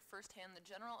students hear firsthand the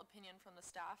general opinion from the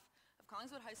staff of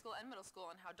Collingswood High School and Middle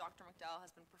School on how Dr. McDowell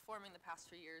has been performing the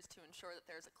past few years to ensure that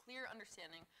there is a clear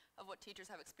understanding of what teachers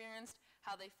have experienced,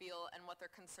 how they feel, and what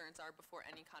their concerns are before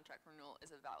any contract renewal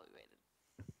is evaluated.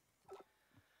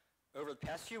 Over the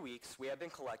past few weeks, we have been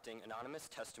collecting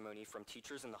anonymous testimony from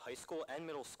teachers in the high school and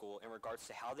middle school in regards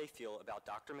to how they feel about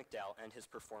Dr. McDowell and his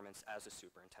performance as a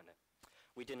superintendent.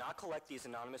 We did not collect these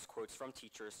anonymous quotes from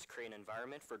teachers to create an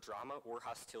environment for drama or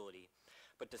hostility,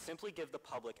 but to simply give the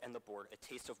public and the board a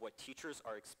taste of what teachers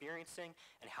are experiencing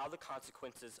and how the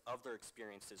consequences of their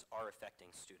experiences are affecting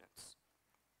students.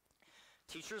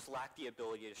 Teachers lack the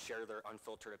ability to share their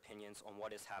unfiltered opinions on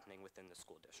what is happening within the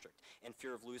school district in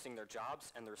fear of losing their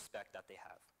jobs and the respect that they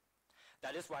have.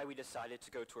 That is why we decided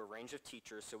to go to a range of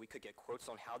teachers so we could get quotes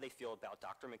on how they feel about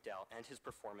Dr. McDowell and his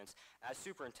performance as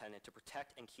superintendent to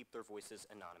protect and keep their voices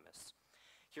anonymous.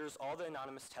 Here's all the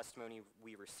anonymous testimony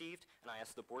we received, and I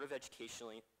ask the Board of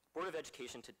Education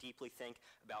to deeply think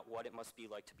about what it must be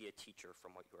like to be a teacher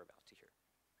from what you are about to hear.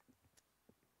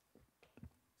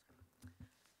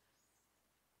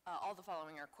 All the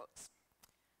following are quotes.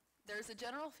 There is a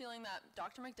general feeling that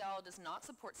Dr. McDowell does not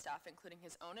support staff, including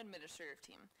his own administrative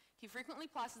team. He frequently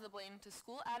passes the blame to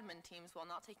school admin teams while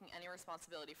not taking any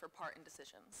responsibility for part in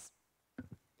decisions.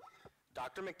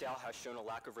 Dr. McDowell has shown a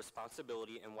lack of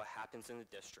responsibility in what happens in the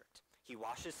district. He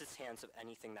washes his hands of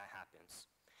anything that happens.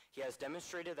 He has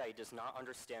demonstrated that he does not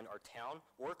understand our town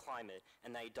or climate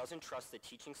and that he doesn't trust the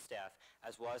teaching staff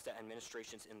as well as the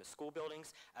administrations in the school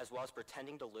buildings, as well as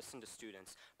pretending to listen to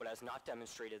students, but has not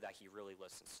demonstrated that he really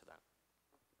listens to them.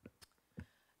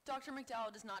 Dr.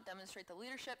 McDowell does not demonstrate the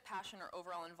leadership, passion, or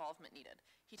overall involvement needed.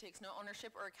 He takes no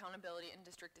ownership or accountability in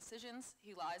district decisions.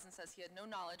 He lies and says he had no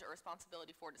knowledge or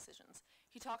responsibility for decisions.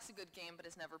 He talks a good game but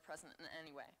is never present in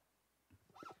any way.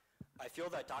 I feel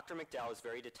that Dr. McDowell is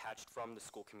very detached from the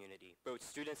school community, both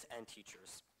students and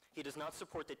teachers. He does not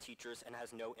support the teachers and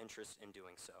has no interest in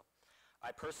doing so.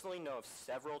 I personally know of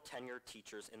several tenured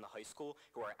teachers in the high school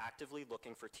who are actively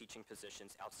looking for teaching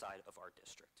positions outside of our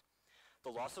district. The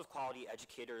loss of quality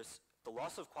educators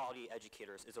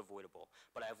is avoidable,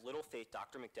 but I have little faith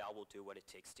Dr. McDowell will do what it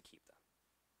takes to keep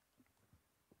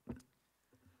them.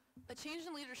 A change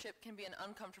in leadership can be an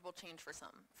uncomfortable change for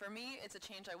some. For me, it's a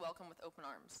change I welcome with open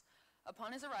arms.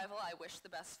 Upon his arrival, I wished the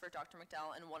best for Dr.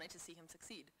 McDowell and wanted to see him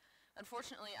succeed.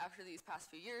 Unfortunately, after these past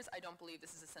few years, I don't believe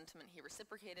this is a sentiment he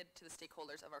reciprocated to the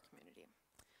stakeholders of our community.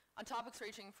 On topics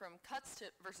ranging from cuts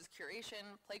versus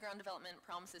curation, playground development,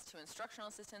 promises to instructional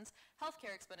assistants,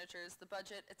 healthcare expenditures, the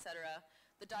budget, etc.,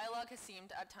 the dialogue has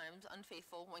seemed at times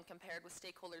unfaithful when compared with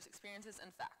stakeholders' experiences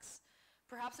and facts.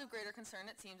 Perhaps of greater concern,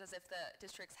 it seems as if the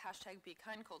district's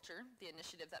 #BeKind culture, the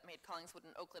initiative that made Collingswood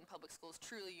and Oakland public schools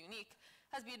truly unique,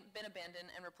 has been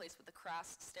abandoned and replaced with the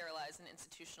crass, sterilized, and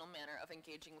institutional manner of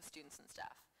engaging with students and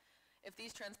staff. If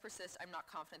these trends persist, I'm not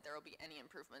confident there will be any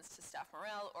improvements to staff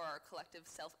morale or our collective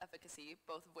self-efficacy,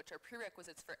 both of which are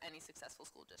prerequisites for any successful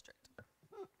school district.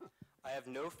 I have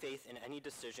no faith in any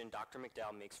decision Dr.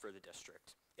 McDowell makes for the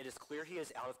district. It is clear he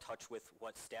is out of touch with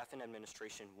what staff and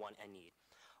administration want and need.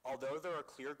 Although there are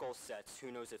clear goal sets,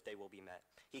 who knows if they will be met?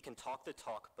 He can talk the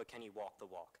talk, but can he walk the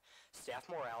walk? Staff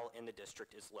morale in the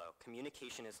district is low.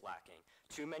 Communication is lacking.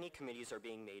 Too many committees are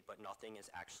being made, but nothing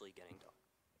is actually getting done.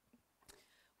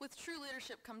 With true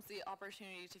leadership comes the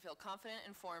opportunity to feel confident,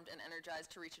 informed, and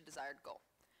energized to reach a desired goal.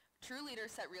 True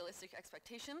leaders set realistic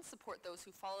expectations, support those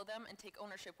who follow them, and take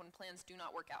ownership when plans do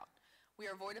not work out. We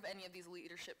are void of any of these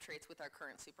leadership traits with our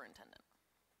current superintendent.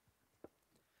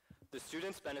 The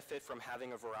students benefit from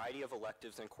having a variety of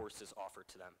electives and courses offered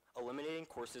to them. Eliminating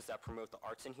courses that promote the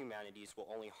arts and humanities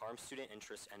will only harm student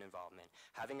interest and involvement.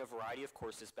 Having a variety of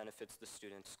courses benefits the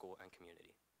student, school, and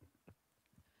community.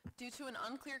 Due to an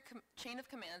unclear chain of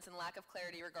commands and lack of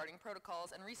clarity regarding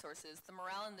protocols and resources, the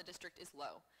morale in the district is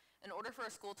low. In order for a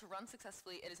school to run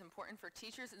successfully, it is important for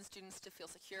teachers and students to feel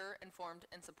secure, informed,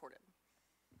 and supported.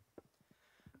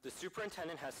 The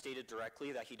superintendent has stated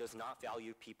directly that he does not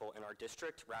value people in our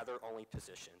district, rather only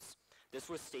positions. This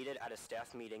was stated at a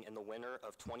staff meeting in the winter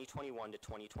of 2021 to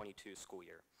 2022 school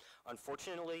year.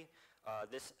 Unfortunately,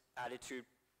 this attitude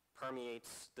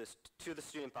permeates to the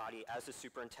student body as the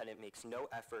superintendent makes no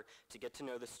effort to get to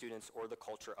know the students or the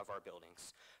culture of our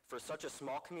buildings. For such a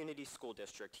small community school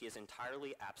district, he is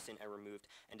entirely absent and removed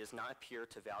and does not appear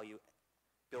to value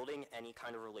building any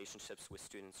kind of relationships with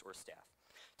students or staff.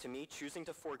 To me, choosing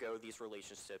to forego these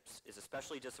relationships is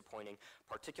especially disappointing,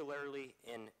 particularly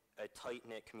in a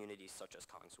tight-knit community such as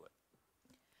Collingswood.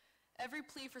 Every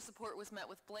plea for support was met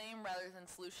with blame rather than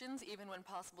solutions, even when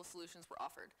possible solutions were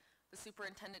offered. The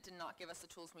superintendent did not give us the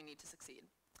tools we need to succeed.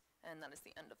 And that is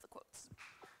the end of the quotes.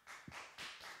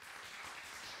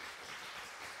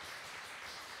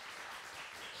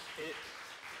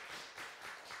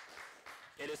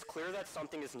 It is clear that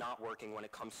something is not working when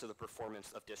it comes to the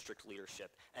performance of district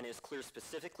leadership, and it is clear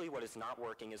specifically what is not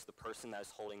working is the person that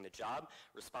is holding the job,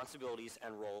 responsibilities,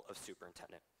 and role of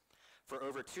superintendent. For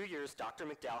over 2 years, Dr.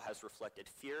 McDowell has reflected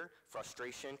fear,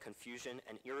 frustration, confusion,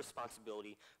 and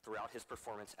irresponsibility throughout his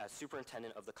performance as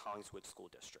superintendent of the Collingswood School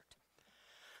District.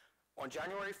 On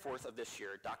January 4th of this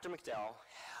year, Dr. McDowell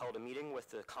held a meeting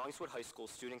with the Collingswood High School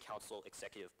Student Council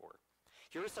Executive Board.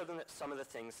 Here are some of the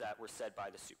things that were said by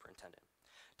the superintendent.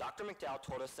 Dr. McDowell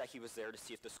told us that he was there to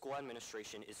see if the school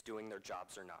administration is doing their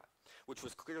jobs or not, which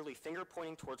was clearly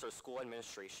finger-pointing towards our school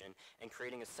administration and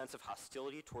creating a sense of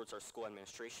hostility towards our school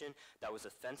administration that was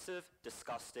offensive,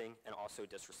 disgusting, and also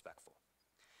disrespectful.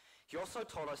 He also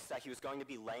told us that he was going to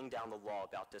be laying down the law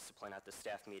about discipline at the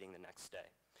staff meeting the next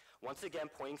day, once again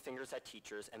pointing fingers at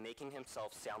teachers and making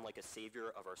himself sound like a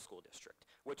savior of our school district,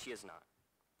 which he is not.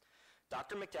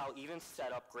 Dr. McDowell even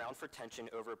set up ground for tension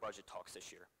over budget talks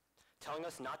this year, telling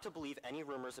us not to believe any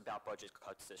rumors about budget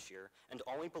cuts this year and to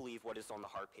only believe what is on the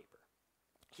hard paper.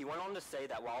 He went on to say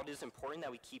that while it is important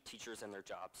that we keep teachers in their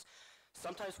jobs,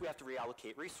 sometimes we have to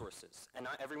reallocate resources, and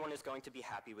not everyone is going to be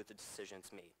happy with the decisions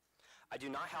made. I do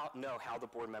not know how the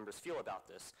board members feel about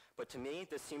this, but to me,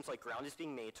 this seems like ground is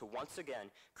being made to once again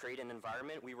create an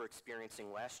environment we were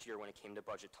experiencing last year when it came to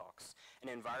budget talks, an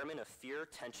environment of fear,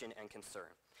 tension, and concern.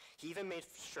 He even made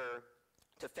sure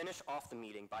to finish off the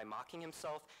meeting by mocking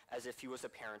himself as if he was a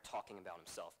parent talking about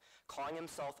himself, calling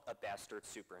himself a bastard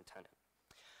superintendent.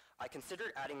 I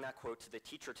considered adding that quote to the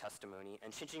teacher testimony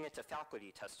and changing it to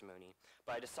faculty testimony,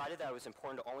 but I decided that it was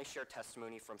important to only share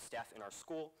testimony from staff in our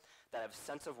school that have a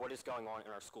sense of what is going on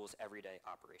in our school's everyday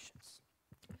operations.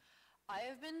 I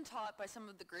have been taught by some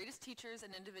of the greatest teachers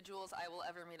and individuals I will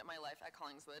ever meet in my life at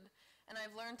Collingswood, and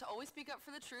I've learned to always speak up for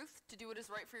the truth, to do what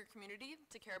is right for your community,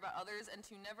 to care about others, and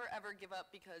to never ever give up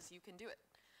because you can do it.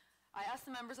 I ask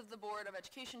the members of the Board of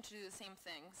Education to do the same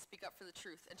thing, speak up for the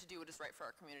truth, and to do what is right for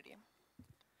our community.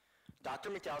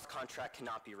 Dr. McDowell's contract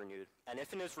cannot be renewed, and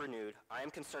if it is renewed, I am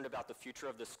concerned about the future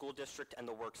of the school district and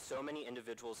the work so many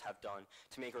individuals have done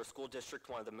to make our school district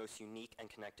one of the most unique and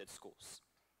connected schools.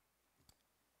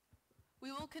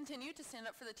 We will continue to stand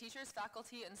up for the teachers,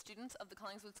 faculty, and students of the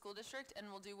Collingswood School District,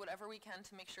 and will do whatever we can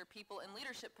to make sure people in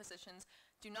leadership positions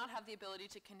do not have the ability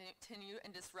to continue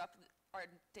and disrupt or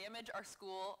damage our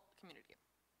school community.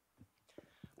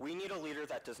 We need a leader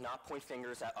that does not point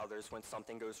fingers at others when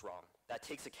something goes wrong, that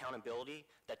takes accountability,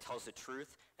 that tells the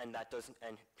truth, and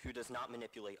who does not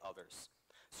manipulate others.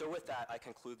 So with that, I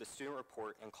conclude the student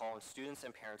report and call on students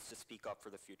and parents to speak up for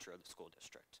the future of the school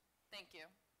district. Thank you.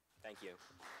 Thank you.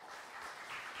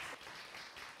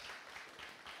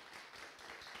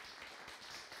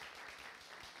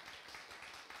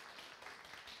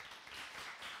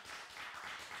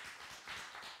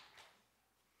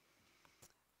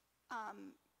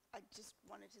 I just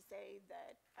wanted to say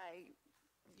that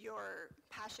your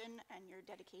passion and your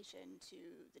dedication to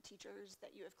the teachers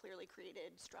that you have clearly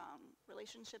created strong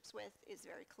relationships with is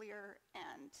very clear,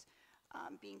 and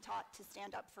being taught to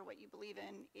stand up for what you believe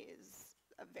in is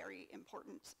a very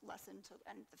important lesson,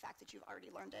 and the fact that you've already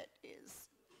learned it is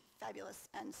fabulous,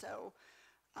 and so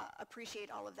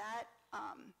appreciate all of that.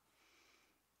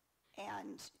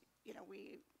 And, you know,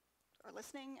 we are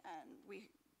listening and we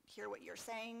hear what you're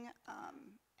saying,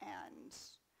 and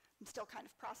I'm still kind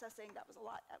of processing. That was a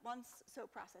lot at once, so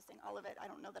processing all of it. I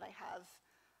don't know that I have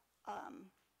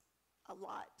a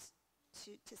lot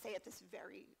to say at this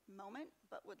very moment,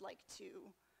 but would like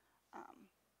to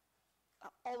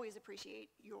always appreciate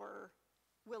your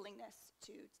willingness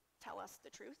to tell us the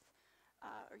truth,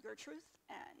 or your truth,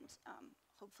 and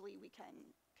hopefully we can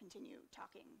continue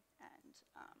talking and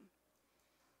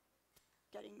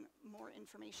getting more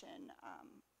information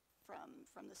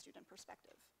from the student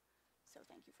perspective. So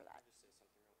thank you for that. Just say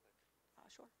something real quick.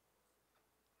 Sure.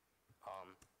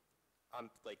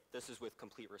 This is with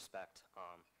complete respect.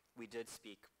 We did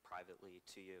speak privately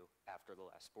to you after the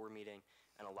last board meeting,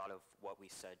 and a lot of what we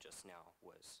said just now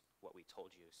was what we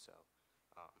told you, so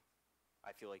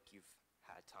I feel like you've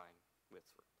had time with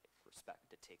respect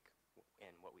to take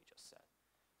in what we just said.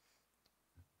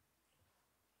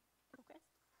 Okay.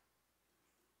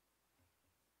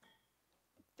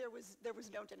 There was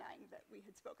no denying that we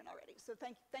had spoken already, so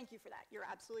thank you for that. You're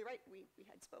absolutely right, we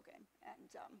had spoken,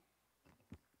 and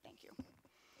thank you.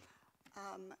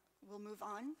 We'll move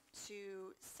on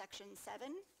to section 7,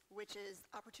 which is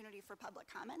opportunity for public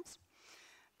comment.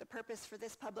 The purpose for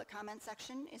this public comment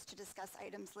section is to discuss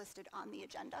items listed on the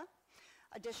agenda.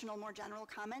 Additional, more general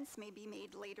comments may be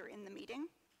made later in the meeting.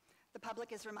 The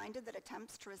public is reminded that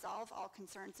attempts to resolve all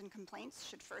concerns and complaints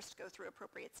should first go through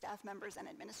appropriate staff members and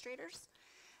administrators.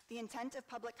 The intent of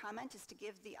public comment is to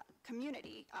give the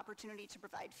community opportunity to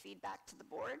provide feedback to the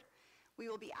board. We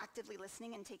will be actively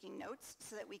listening and taking notes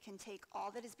so that we can take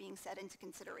all that is being said into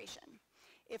consideration.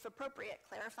 If appropriate,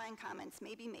 clarifying comments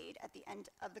may be made at the end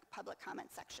of the public comment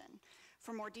section.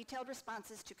 For more detailed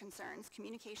responses to concerns,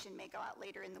 communication may go out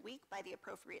later in the week by the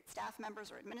appropriate staff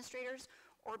members or administrators,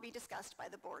 or be discussed by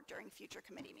the board during future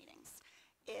committee meetings.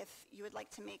 If you would like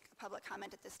to make a public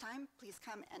comment at this time, please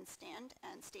come and stand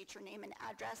and state your name and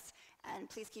address, and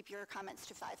please keep your comments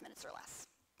to 5 minutes or less.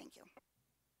 Thank you.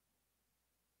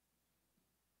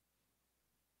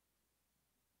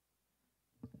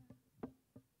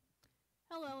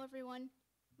 Hello, everyone.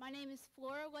 My name is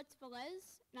Flora Lutz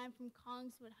Velez, and I'm from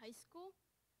Collingswood High School.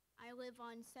 I live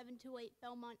on 728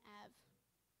 Belmont Ave.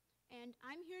 And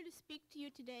I'm here to speak to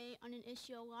you today on an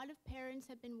issue a lot of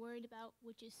parents have been worried about,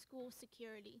 which is school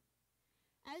security.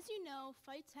 As you know,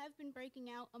 fights have been breaking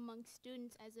out among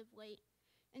students as of late,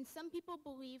 and some people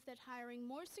believe that hiring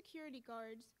more security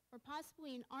guards, or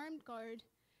possibly an armed guard,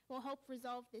 will help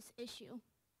resolve this issue.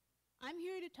 I'm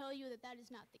here to tell you that that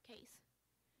is not the case.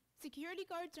 Security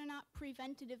guards are not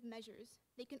preventative measures.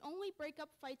 They can only break up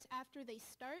fights after they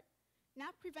start,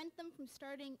 not prevent them from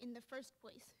starting in the first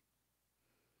place.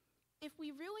 If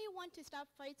we really want to stop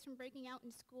fights from breaking out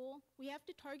in school, we have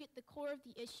to target the core of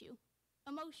the issue,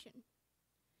 emotion.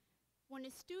 When a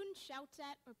student shouts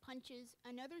at or punches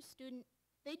another student,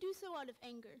 they do so out of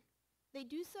anger. They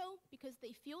do so because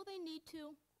they feel they need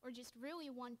to or just really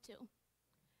want to.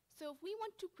 So if we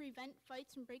want to prevent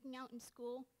fights from breaking out in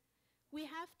school, we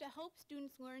have to help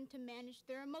students learn to manage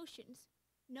their emotions.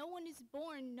 No one is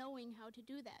born knowing how to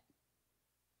do that.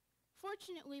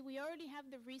 Fortunately, we already have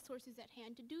the resources at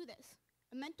hand to do this.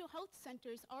 A mental health center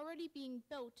is already being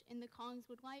built in the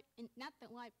Collingswood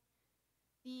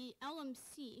the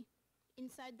LMC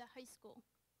inside the high school,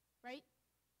 right?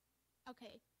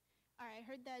 Okay, all right, I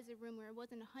heard that as a rumor. I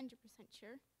wasn't 100%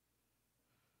 sure.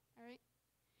 All right.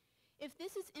 If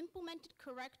this is implemented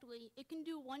correctly, it can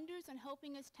do wonders on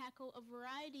helping us tackle a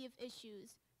variety of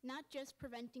issues, not just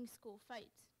preventing school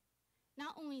fights.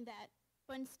 Not only that,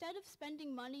 but instead of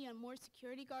spending money on more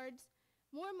security guards,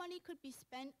 more money could be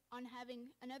spent on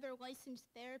having another licensed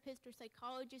therapist or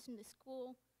psychologist in the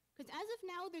school, because as of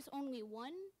now, there's only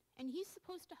one, and he's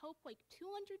supposed to help like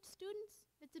 200 students?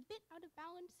 That's a bit out of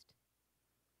balance.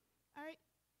 All right,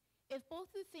 if both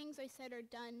the things I said are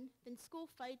done, then school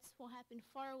fights will happen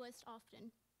far less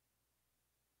often.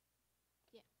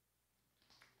 Yeah.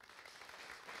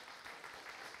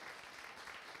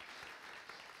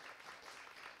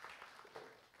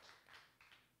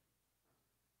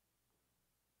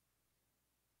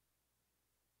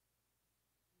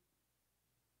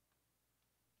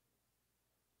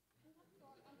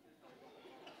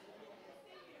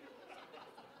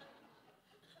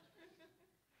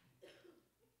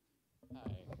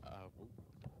 Hi.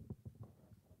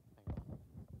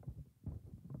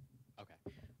 Okay.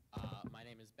 My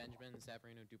name is Benjamin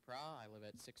Savarino Duprat. I live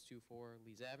at 624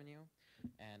 Lees Avenue,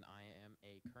 and I am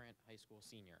a current high school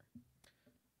senior.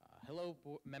 Hello,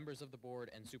 members of the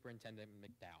board and Superintendent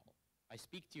McDowell. I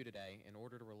speak to you today in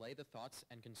order to relay the thoughts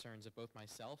and concerns of both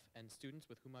myself and students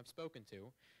with whom I've spoken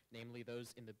to, namely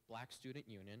those in the Black Student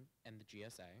Union and the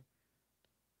GSA,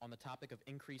 on the topic of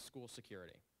increased school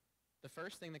security. The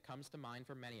first thing that comes to mind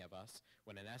for many of us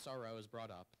when an SRO is brought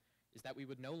up is that we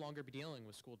would no longer be dealing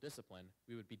with school discipline,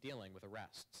 we would be dealing with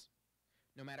arrests.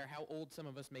 No matter how old some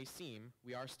of us may seem,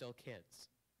 we are still kids.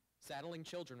 Saddling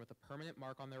children with a permanent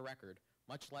mark on their record,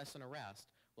 much less an arrest,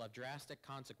 will have drastic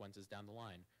consequences down the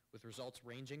line, with results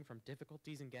ranging from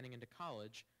difficulties in getting into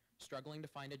college, struggling to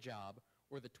find a job,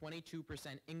 or the 22%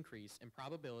 increase in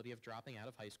probability of dropping out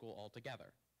of high school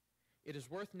altogether. It is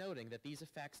worth noting that these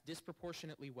effects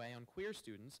disproportionately weigh on queer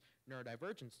students,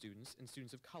 neurodivergent students, and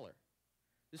students of color.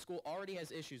 The school already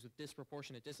has issues with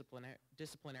disproportionate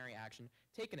disciplinary action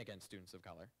taken against students of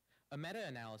color. A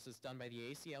meta-analysis done by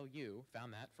the ACLU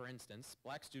found that, for instance,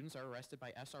 black students are arrested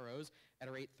by SROs at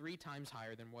a rate 3 times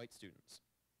higher than white students.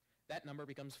 That number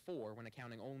becomes 4 when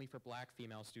accounting only for black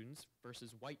female students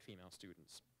versus white female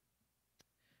students.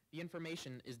 The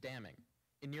information is damning.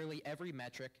 In nearly every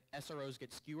metric, SROs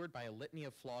get skewered by a litany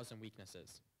of flaws and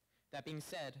weaknesses. That being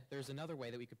said, there's another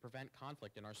way that we could prevent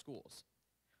conflict in our schools.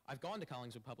 I've gone to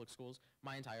Collingswood Public Schools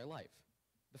my entire life.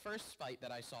 The first fight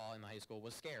that I saw in the high school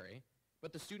was scary,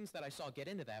 but the students that I saw get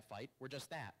into that fight were just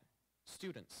that,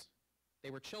 students.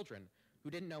 They were children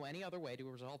who didn't know any other way to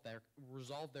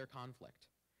resolve their conflict.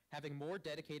 Having more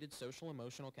dedicated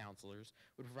social-emotional counselors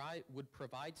would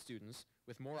provide students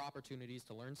with more opportunities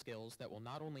to learn skills that will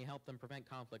not only help them prevent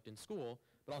conflict in school,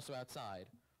 but also outside,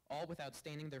 all without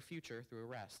staining their future through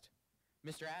arrest.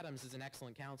 Mr. Adams is an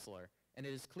excellent counselor, and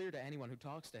it is clear to anyone who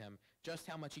talks to him just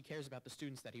how much he cares about the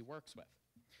students that he works with.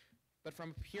 But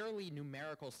from a purely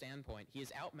numerical standpoint, he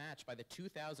is outmatched by the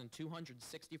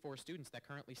 2,264 students that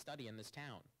currently study in this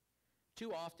town.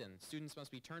 Too often, students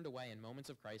must be turned away in moments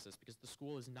of crisis because the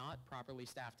school is not properly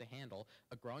staffed to handle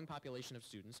a growing population of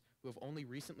students who have only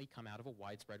recently come out of a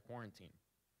widespread quarantine.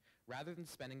 Rather than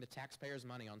spending the taxpayers'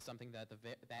 money on something that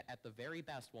at the very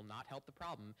best will not help the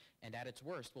problem and at its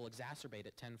worst will exacerbate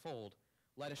it tenfold,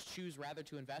 let us choose rather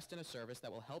to invest in a service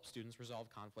that will help students resolve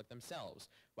conflict themselves,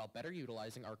 while better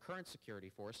utilizing our current security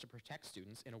force to protect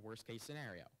students in a worst-case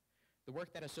scenario. The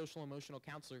work that a social-emotional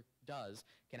counselor does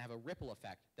can have a ripple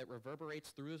effect that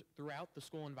reverberates throughout the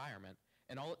school environment,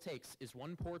 and all it takes is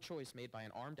one poor choice made by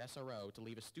an armed SRO to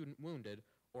leave a student wounded,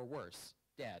 or worse,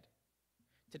 dead.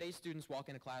 Today's students walk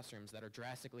into classrooms that are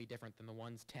drastically different than the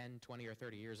ones 10, 20, or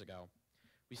 30 years ago.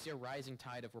 We see a rising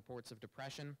tide of reports of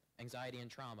depression, anxiety, and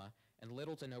trauma, and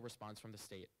little to no response from the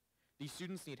state. These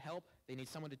students need help. They need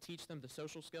someone to teach them the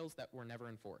social skills that were never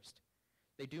enforced.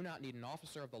 They do not need an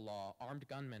officer of the law, armed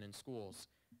gunmen in schools,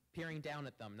 peering down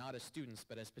at them not as students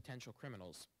but as potential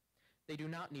criminals. They do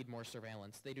not need more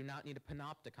surveillance. They do not need a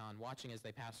panopticon watching as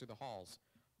they pass through the halls.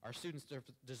 Our students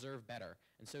deserve better,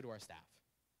 and so do our staff.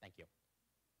 Thank you.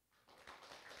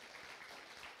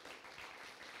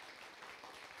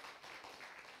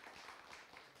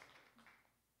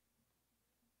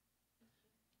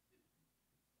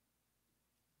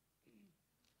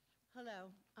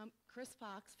 Hello, I'm Chris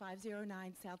Fox,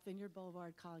 509 South Vineyard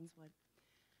Boulevard, Collingswood.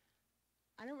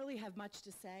 I don't really have much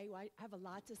to say. I have a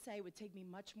lot to say. It would take me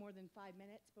much more than 5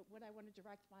 minutes, but what I want to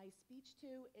direct my speech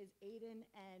to is Aiden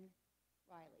and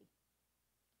Riley.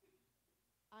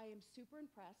 I am super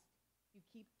impressed. You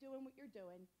keep doing what you're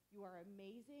doing. You are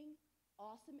amazing,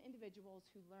 awesome individuals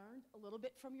who learned a little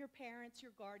bit from your parents,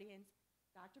 your guardians,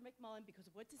 Dr. McMullen, because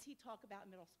what does he talk about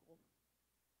in middle school?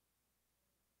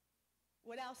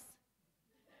 What else?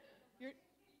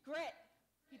 Grit.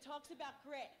 He talks about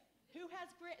grit. Who has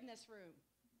grit in this room?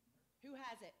 Who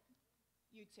has it?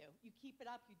 You two. You keep it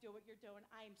up. You do what you're doing.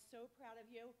 I am so proud of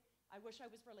you. I wish I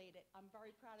was related. I'm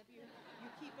very proud of you. You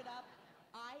keep it up.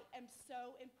 I am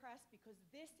so impressed because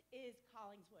this is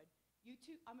Collingswood. You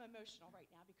two, I'm emotional right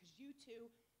now because you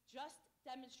two just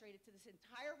demonstrated to this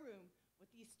entire room what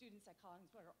these students at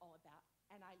Collingswood are all about,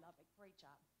 and I love it. Great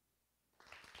job.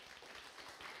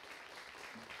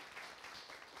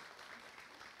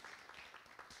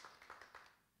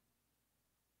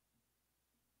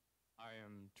 I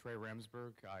am Trey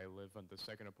Ramsberg. I live on the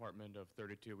second apartment of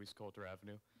 32 East Coulter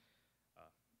Avenue.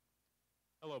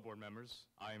 Hello, board members.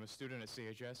 I am a student at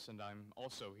CHS, and I'm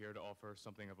also here to offer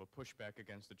something of a pushback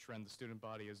against the trend the student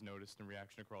body has noticed in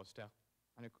reaction across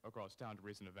town to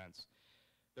recent events.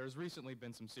 There has recently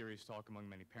been some serious talk among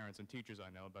many parents and teachers I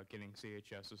know about getting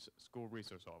CHS a school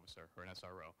resource officer, or an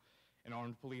SRO, an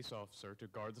armed police officer to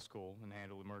guard the school and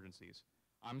handle emergencies.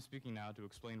 I'm speaking now to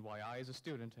explain why I, as a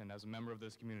student and as a member of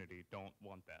this community, don't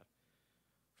want that.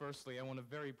 Firstly, I want to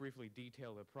very briefly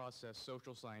detail a process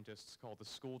social scientists call the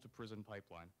school-to-prison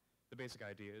pipeline. The basic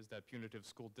idea is that punitive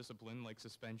school discipline, like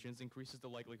suspensions, increases the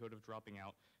likelihood of dropping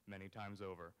out many times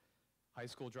over. High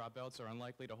school dropouts are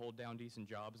unlikely to hold down decent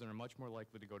jobs and are much more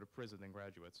likely to go to prison than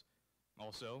graduates.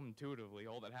 Also, intuitively,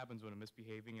 all that happens when a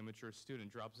misbehaving, immature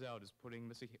student drops out is putting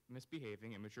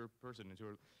misbehaving, immature person into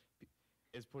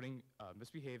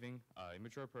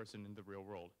the real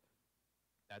world.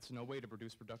 That's no way to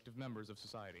produce productive members of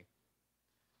society.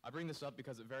 I bring this up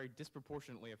because it very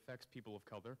disproportionately affects people of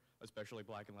color, especially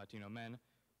Black and Latino men,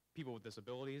 people with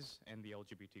disabilities, and the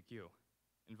LGBTQ.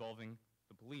 Involving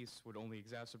the police would only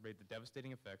exacerbate the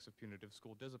devastating effects of punitive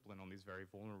school discipline on these very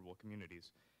vulnerable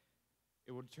communities.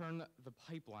 It would turn the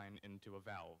pipeline into a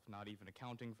valve, not even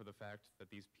accounting for the fact that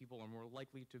these people are more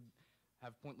likely to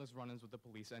have pointless run-ins with the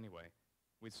police anyway.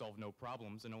 We'd solve no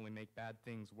problems and only make bad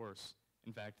things worse.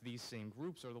 In fact, these same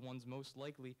groups are the ones most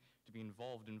likely to be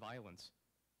involved in violence.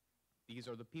 These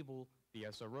are the people the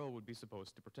SRO would be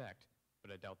supposed to protect,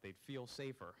 but I doubt they'd feel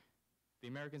safer. The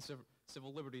American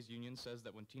Civil Liberties Union says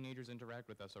that when teenagers interact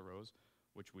with SROs,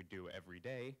 which we do every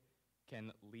day,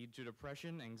 can lead to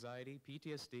depression, anxiety,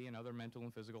 PTSD, and other mental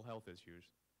and physical health issues.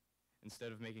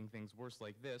 Instead of making things worse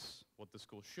like this, what the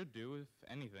school should do, if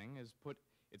anything, is put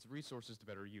its resources to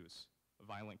better use.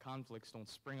 Violent conflicts don't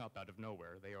spring up out of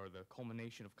nowhere. They are the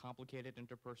culmination of complicated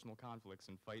interpersonal conflicts,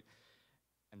 and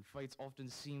fights are often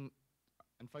seen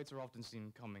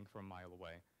coming from a mile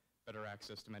away. Better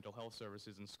access to mental health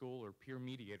services in school or peer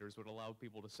mediators would allow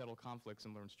people to settle conflicts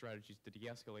and learn strategies to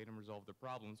de-escalate and resolve their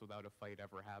problems without a fight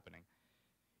ever happening.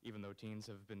 Even though teens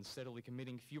have been steadily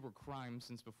committing fewer crimes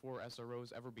since before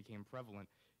SROs ever became prevalent,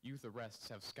 youth arrests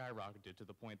have skyrocketed to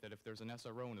the point that if there's an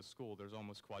SRO in a school, there's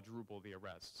almost quadruple the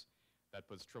arrests. That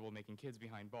puts troublemaking kids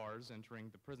behind bars,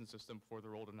 entering the prison system before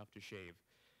they're old enough to shave.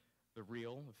 The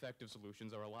real, effective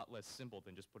solutions are a lot less simple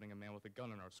than just putting a man with a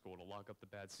gun in our school to lock up the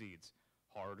bad seeds.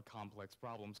 Hard, complex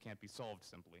problems can't be solved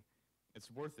simply.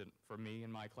 It's worth it for me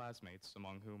and my classmates,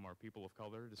 among whom are people of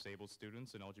color, disabled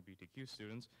students, and LGBTQ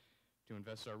students, to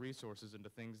invest our resources into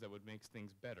things that would make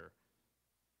things better.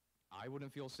 I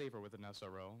wouldn't feel safer with an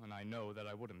SRO, and I know that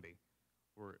I wouldn't be.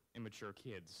 We're immature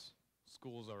kids.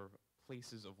 Schools are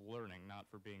places of learning, not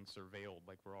for being surveilled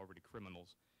like we're already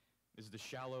criminals. Is the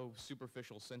shallow,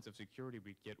 superficial sense of security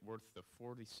we get worth the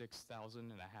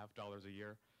 $46,500 a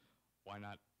year? Why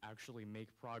not actually make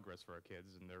progress for our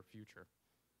kids and their future?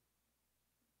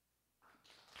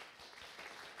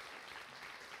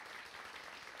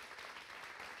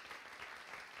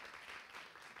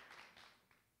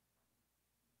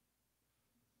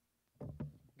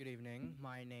 Good evening.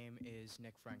 My name is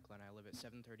Nick Franklin. I live at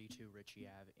 732 Ritchie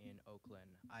Ave in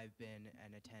Oakland. I've been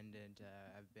attending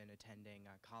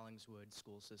Collingswood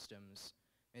school systems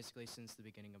basically since the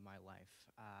beginning of my life.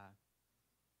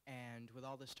 And with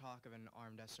all this talk of an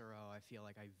armed SRO, I feel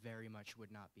like I very much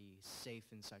would not be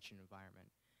safe in such an environment.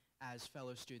 As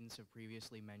fellow students have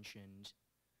previously mentioned,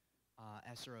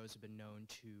 SROs have been known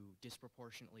to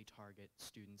disproportionately target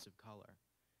students of color.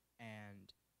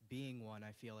 And being one,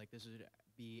 I feel like this would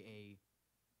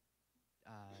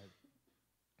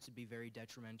be very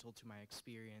detrimental to my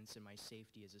experience and my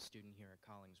safety as a student here at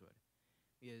Collingswood.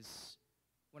 Because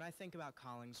when I think about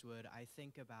Collingswood, I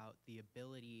think about the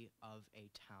ability of a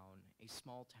town, a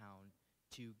small town,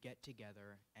 to get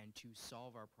together and to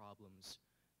solve our problems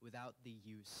without the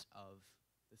use of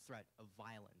the threat of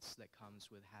violence that comes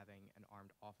with having an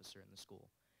armed officer in the school.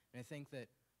 And I think that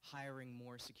hiring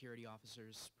more security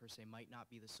officers per se might not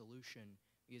be the solution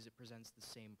because it presents the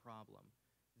same problem.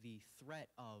 The threat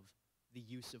of the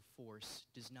use of force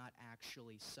does not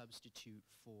actually substitute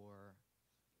for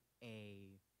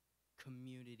a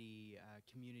community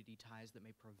ties that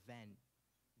may prevent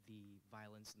the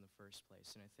violence in the first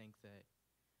place. And I think that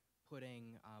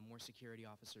putting more security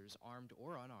officers, armed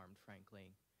or unarmed,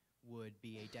 frankly, would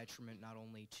be a detriment not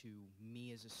only to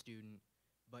me as a student,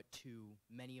 but to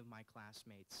many of my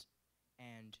classmates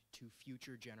and to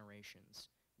future generations,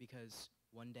 because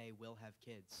one day we'll have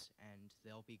kids and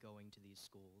they'll be going to these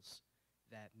schools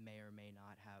that may or may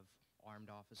not have armed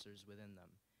officers within them.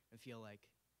 I feel like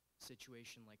a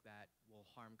situation like that will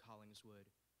harm Collingswood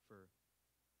for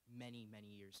many, many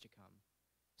years to come.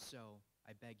 So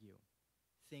I beg you,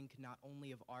 think not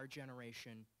only of our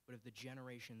generation, but of the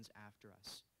generations after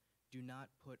us. Do not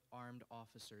put armed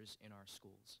officers in our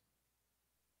schools.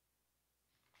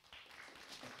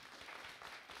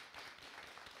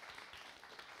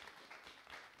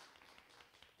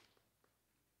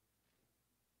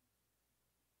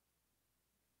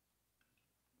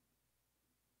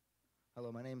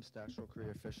 Hello, my name is Dashiell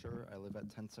Korea Fisher. I live at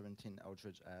 1017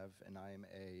 Eldridge Ave, and I am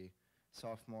a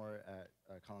sophomore at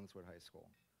Collingswood High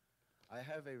School. I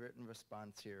have a written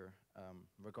response here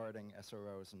regarding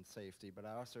SROs and safety, but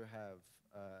I also have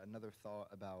another thought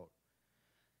about,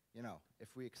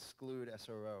 if we exclude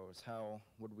SROs, how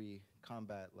would we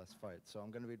combat less fights? So I'm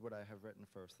going to read what I have written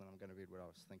first, then I'm going to read what I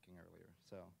was thinking earlier.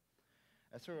 So,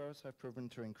 SROs have proven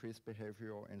to increase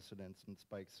behavioral incidents and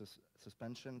spike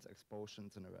suspensions,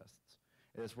 expulsions, and arrests.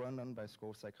 It is well known by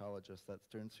school psychologists that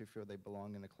students who feel they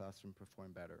belong in the classroom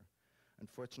perform better.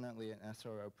 Unfortunately, an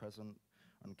SRO present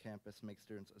on campus makes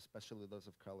students, especially those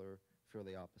of color, feel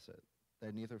the opposite.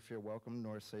 They neither feel welcome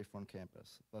nor safe on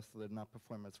campus. Thus, they did not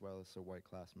perform as well as their white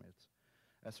classmates.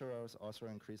 SROs also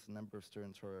increase the number of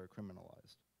students who are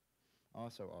criminalized.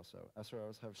 Also,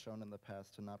 SROs have shown in the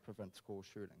past to not prevent school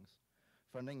shootings.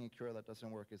 Funding a cure that doesn't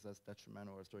work is as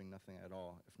detrimental as doing nothing at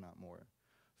all, if not more.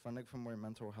 Funding for more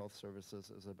mental health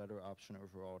services is a better option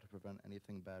overall to prevent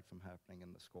anything bad from happening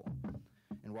in the school.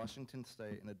 In Washington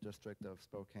State, in the district of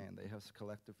Spokane, they have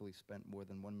collectively spent more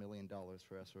than $1 million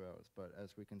for SROs, but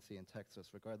as we can see in Texas,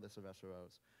 regardless of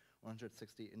SROs,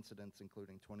 160 incidents,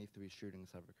 including 23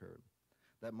 shootings, have occurred.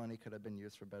 That money could have been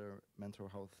used for better mental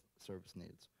health service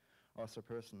needs. Also,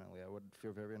 personally, I would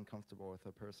feel very uncomfortable if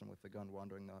a person with a gun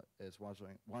wandering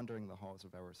the halls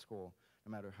of our school,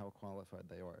 no matter how qualified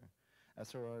they are.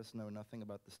 SROs know nothing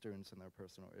about the students and their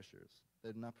personal issues.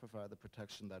 They do not provide the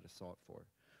protection that is sought for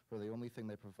the only thing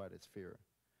they provide is fear.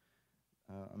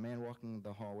 A man walking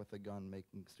the hall with a gun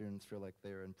making students feel like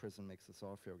they're in prison makes us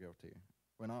all feel guilty.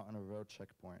 We're not on a road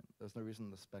checkpoint. There's no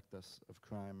reason to suspect us of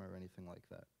crime or anything like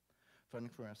that. Funding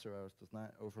for SROs does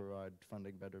not override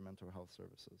funding better mental health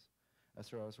services.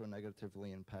 SROs will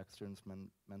negatively impact students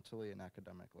mentally and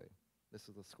academically. This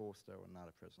is a school still and not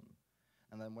a prison.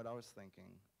 And then what I was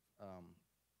thinking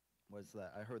was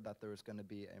that I heard that there was going to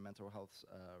be a mental health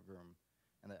room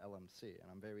in the LMC, and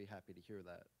I'm very happy to hear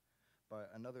that. But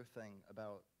another thing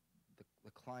about the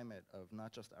climate of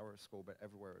not just our school but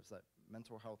everywhere is that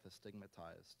mental health is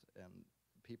stigmatized, and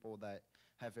people that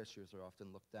have issues are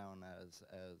often looked down as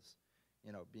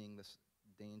you know, being this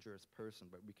dangerous person,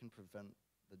 but we can prevent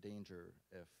the danger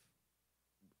if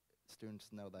students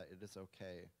know that it is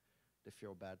okay to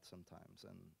feel bad sometimes,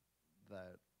 and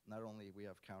that not only we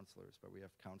have counselors, but we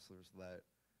have counselors that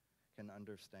can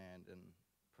understand and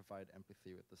provide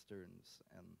empathy with the students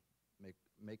and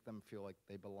make them feel like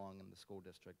they belong in the school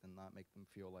district and not make them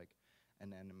feel like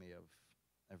an enemy of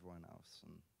everyone else.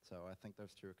 And so I think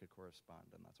those two could correspond,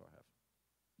 and that's all I have.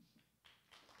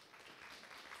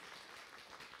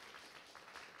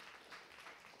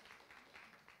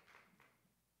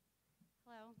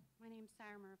 Hello, my name's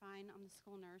Sarah Mervine. I'm the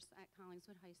school nurse at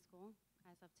Collingswood High School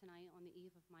as of tonight on the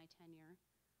eve of my tenure.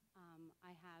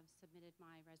 I have submitted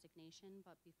my resignation,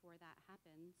 but before that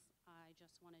happens, I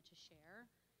just wanted to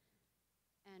share.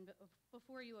 And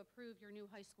before you approve your new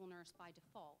high school nurse by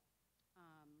default,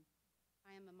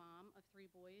 I am a mom of 3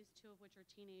 boys, 2 of which are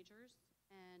teenagers,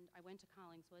 and I went to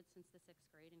Collingswood since the 6th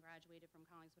grade and graduated from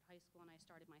Collingswood High School, and I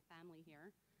started my family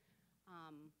here.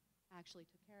 I actually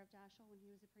took care of Dashel when he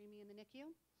was a preemie in the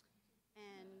NICU,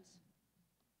 and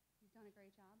you've done a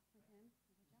great job with him.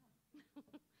 Good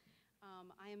job.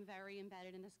 I am very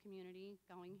embedded in this community,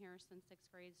 going here since 6th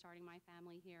grade, starting my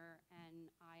family here, and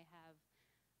I have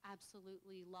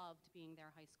absolutely loved being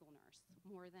their high school nurse,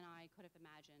 more than I could have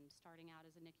imagined. Starting out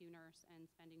as a NICU nurse and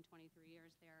spending 23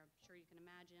 years there, I'm sure you can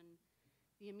imagine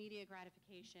the immediate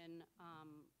gratification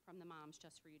from the moms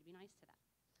just for you to be nice to them.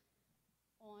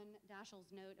 On Dashel's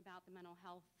note about the mental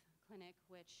health clinic,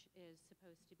 which is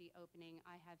supposed to be opening,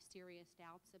 I have serious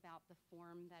doubts about the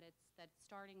form that's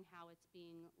starting, how it's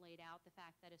being laid out, the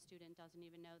fact that a student doesn't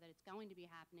even know that it's going to be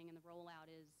happening and the rollout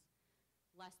is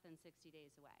less than 60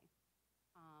 days away.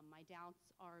 My doubts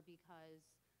are because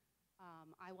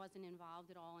I wasn't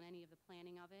involved at all in any of the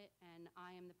planning of it, and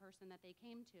I am the person that they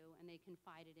came to and they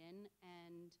confided in,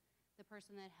 and the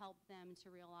person that helped them to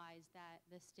realize that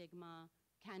the stigma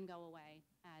can go away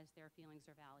as their feelings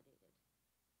are validated.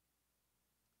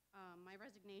 My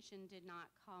resignation did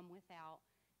not come without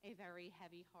a very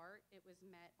heavy heart. It was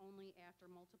met only after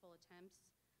multiple attempts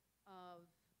of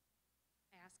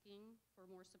asking for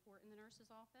more support in the nurse's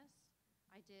office.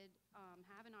 I did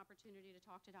have an opportunity to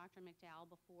talk to Dr. McDowell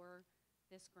before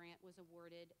this grant was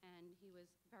awarded, and he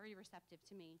was very receptive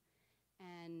to me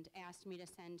and asked me to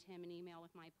send him an email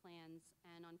with my plans,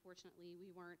 and unfortunately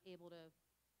we weren't able to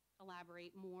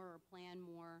elaborate more or plan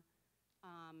more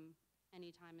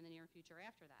anytime in the near future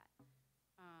after that.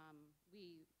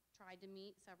 We tried to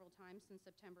meet several times since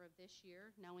September of this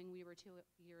year, knowing we were 2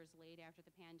 years late after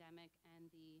the pandemic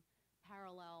and the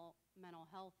parallel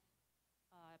mental health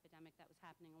epidemic that was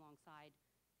happening alongside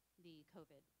the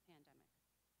COVID pandemic.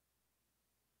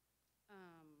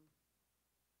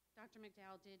 Dr.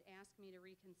 McDowell did ask me to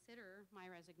reconsider my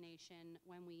resignation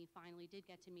when we finally did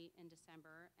get to meet in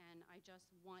December, and I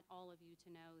just want all of you to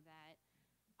know that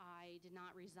I did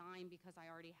not resign because I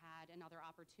already had another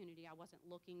opportunity. I wasn't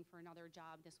looking for another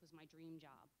job. This was my dream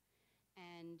job.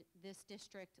 And this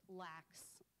district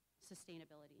lacks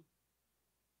sustainability.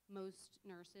 Most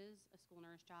nurses, a school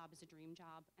nurse job is a dream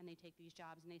job, and they take these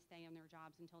jobs and they stay on their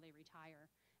jobs until they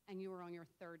retire. And you are on your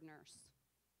 3rd nurse.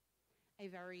 A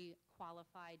very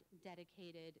qualified,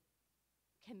 dedicated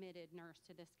committed nurse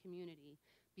to this community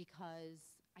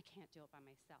because I can't do it by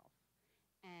myself.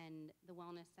 And the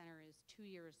Wellness Center is 2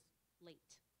 years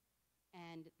late.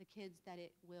 And the kids that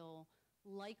it will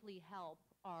likely help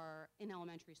are in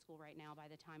elementary school right now by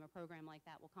the time a program like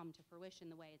that will come to fruition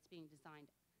the way it's being designed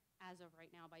as of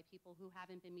right now by people who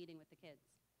haven't been meeting with the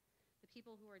kids. The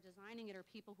people who are designing it are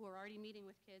people who are already meeting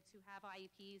with kids who have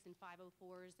IEPs and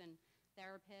 504s and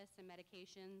therapists and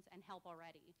medications and help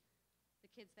already.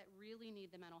 The kids that really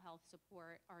need the mental health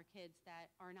support are kids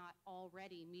that are not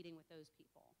already meeting with those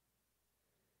people.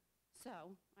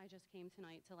 So I just came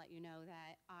tonight to let you know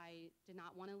that I did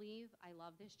not want to leave. I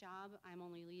love this job. I'm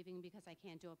only leaving because I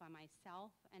can't do it by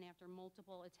myself. And after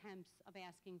multiple attempts of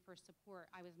asking for support,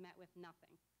 I was met with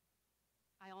nothing.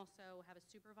 I also have a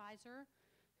supervisor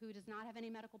who does not have any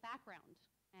medical background.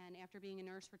 And after being a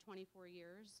nurse for 24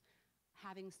 years,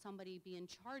 having somebody be in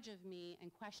charge of me and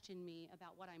question me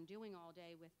about what I'm doing all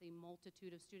day with the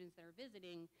multitude of students that are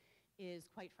visiting is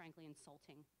quite frankly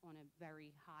insulting on a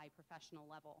very high professional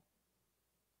level.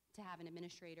 To have an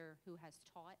administrator who has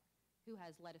taught, who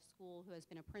has led a school, who has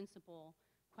been a principal,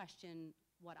 question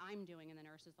what I'm doing in the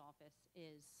nurse's office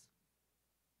is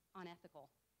unethical,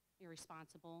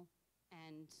 irresponsible,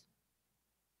 and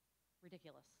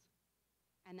ridiculous.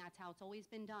 And that's how it's always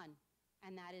been done.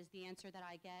 And that is the answer that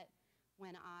I get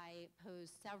when I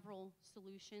pose several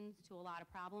solutions to a lot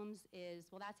of problems is,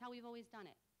 well, that's how we've always done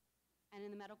it. And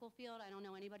in the medical field, I don't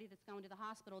know anybody that's going to the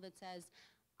hospital that says,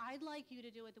 I'd like you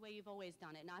to do it the way you've always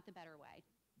done it, not the better way.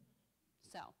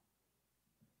 So,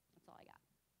 that's all I got.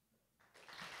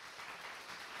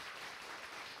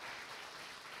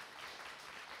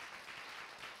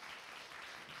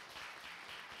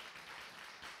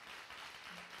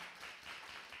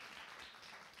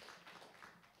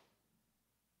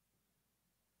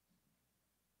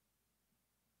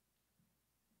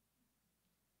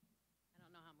 I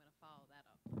don't know how I'm going to follow that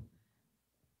up.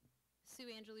 Sue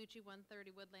Angelucci,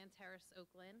 130 Woodland Terrace,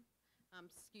 Oakland.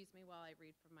 Excuse me while I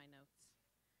read from my notes.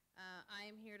 I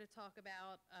am here to talk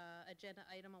about agenda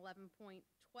item 11.12,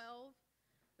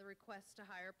 the request to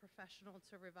hire a professional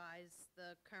to revise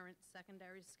the current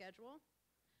secondary schedule.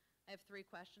 I have 3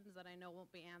 questions that I know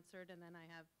won't be answered, and then I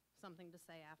have something to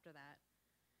say after that.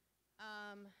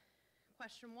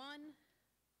 Question 1,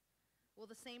 will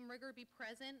the same rigor be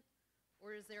present,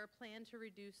 or is there a plan to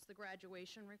reduce the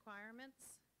graduation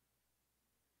requirements?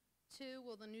 2,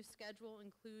 will the new schedule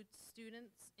include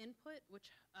students' input, which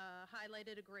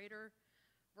highlighted a greater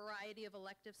variety of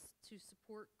electives to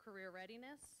support career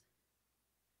readiness?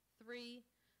 3,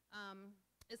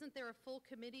 isn't there a full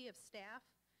committee of staff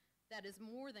that is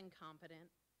more than competent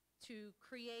to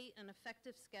create an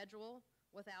effective schedule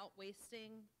without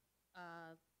wasting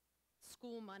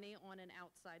school money on an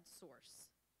outside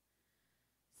source?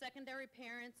 Secondary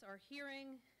parents are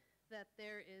hearing that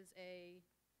there is a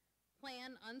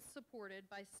plan unsupported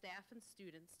by staff and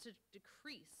students to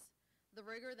decrease the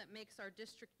rigor that makes our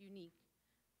district unique,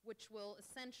 which will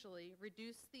essentially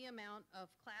reduce the amount of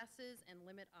classes and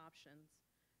limit options,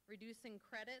 reducing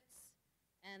credits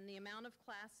and the amount of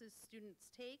classes students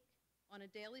take on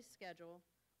a daily schedule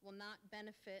will not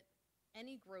benefit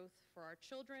any growth for our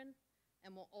children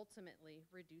and will ultimately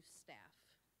reduce staff.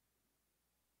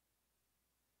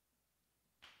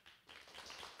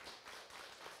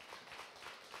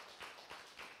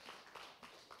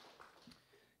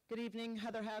 Good evening,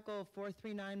 Heather Hackle,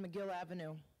 439 McGill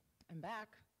Avenue. I'm back.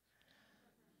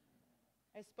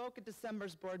 I spoke at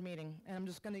December's board meeting, and I'm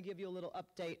just going to give you a little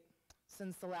update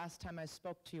since the last time I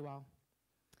spoke to you all.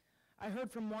 I heard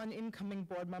from one incoming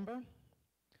board member,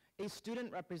 a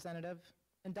student representative,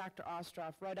 and Dr.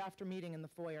 Ostroff right after meeting in the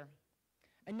foyer.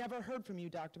 I never heard from you,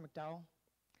 Dr. McDowell.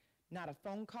 Not a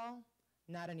phone call,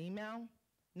 not an email,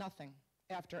 nothing,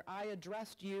 after I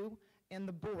addressed you and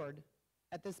the board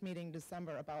at this meeting in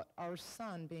December about our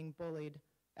son being bullied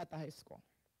at the high school.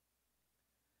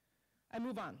 I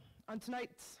move on. On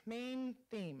tonight's main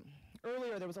theme,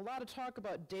 earlier there was a lot of talk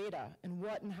about data and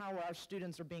what and how our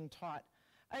students are being taught.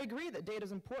 I agree that data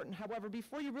is important. However,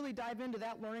 before you really dive into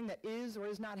that learning that is or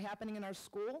is not happening in our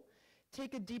school,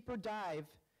 take a deeper dive.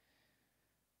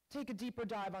 Take a deeper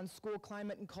dive on school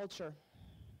climate and culture.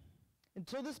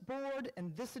 Until this board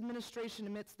and this administration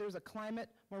admits there's a climate,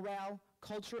 morale,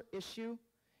 culture issue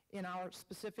in our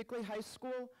specifically high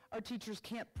school, our teachers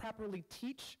can't properly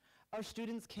teach, our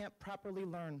students can't properly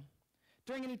learn.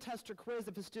 During any test or quiz,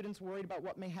 if a student's worried about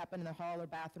what may happen in the hall or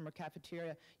bathroom or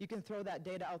cafeteria, you can throw that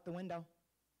data out the window.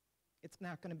 It's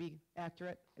not going to be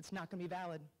accurate. It's not going to be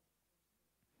valid.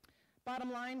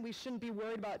 Bottom line, we shouldn't be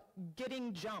worried about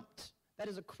getting jumped. That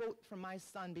is a quote from my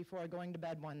son before going to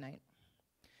bed one night.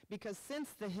 Because since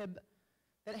the HIB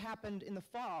that happened in the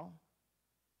fall.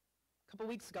 A couple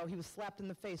weeks ago, he was slapped in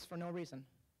the face for no reason.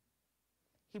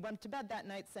 He went to bed that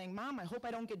night saying, "Mom, I hope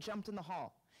I don't get jumped in the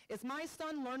hall." Is my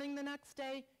son learning the next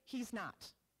day? He's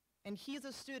not. And he's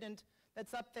a student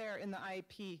that's up there in the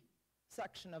IEP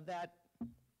section of that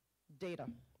data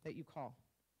that you call.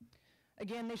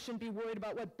 Again, they shouldn't be worried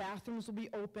about what bathrooms will be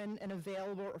open and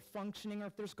available or functioning, or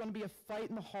if there's going to be a fight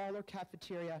in the hall or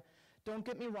cafeteria. Don't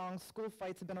get me wrong, school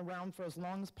fights have been around for as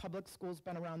long as public school's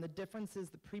been around. The difference is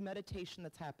the premeditation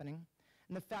that's happening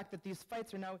and the fact that these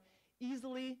fights are now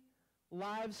easily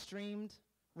live streamed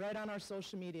right on our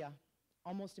social media,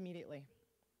 almost immediately.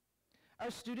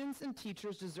 Our students and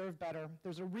teachers deserve better.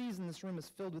 There's a reason this room is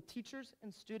filled with teachers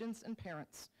and students and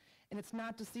parents, and it's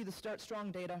not to see the Start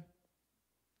Strong data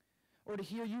or to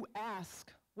hear you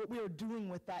ask what we are doing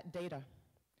with that data.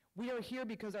 We are here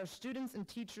because our students and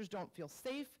teachers don't feel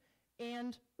safe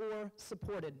and or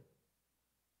supported.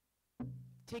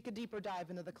 Take a deeper dive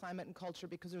into the climate and culture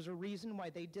because there's a reason why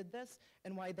they did this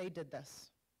and why they did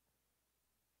this.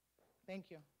 Thank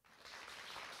you.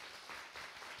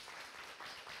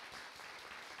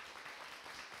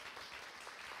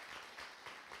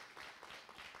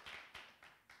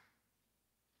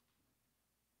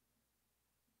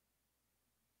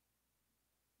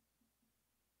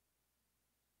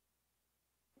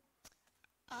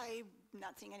 I'm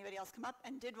not seeing anybody else come up,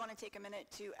 and did want to take a minute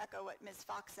to echo what Ms.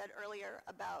 Fox said earlier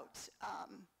about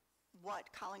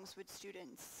what Collingswood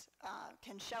students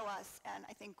can show us, and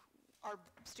I think our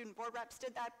student board reps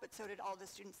did that, but so did all the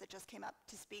students that just came up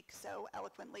to speak so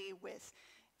eloquently with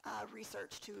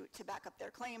research to back up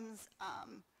their claims.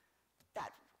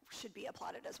 That should be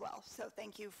applauded as well. So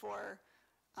thank you for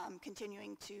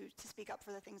continuing to speak up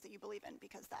for the things that you believe in,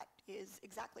 because that is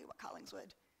exactly what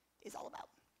Collingswood is all about.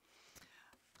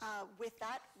 With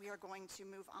that, we are going to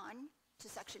move on to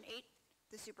Section 8,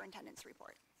 the Superintendent's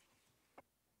Report.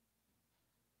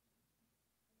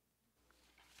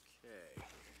 Okay.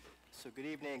 So good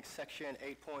evening, Section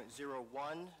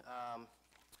 8.01.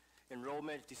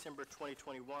 Enrollment December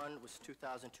 2021 was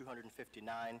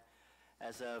 2,259.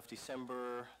 As of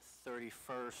December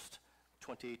 31st,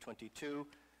 2022,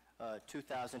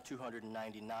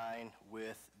 2,299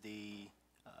 with the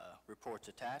reports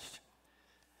attached.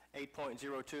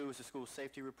 8.02 is the school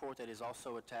safety report that is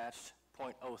also attached.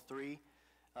 0.03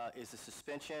 is the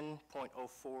suspension.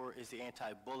 0.04 is the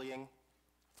anti-bullying.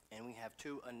 And we have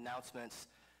two announcements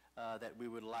that we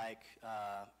would like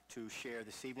to share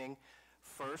this evening.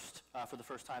 First, for the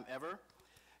first time ever,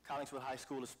 Collingswood High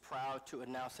School is proud to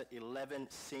announce that 11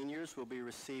 seniors will be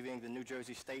receiving the New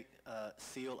Jersey State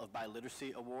Seal of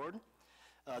Biliteracy Award.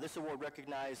 This award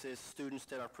recognizes students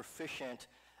that are proficient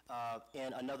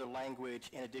in another language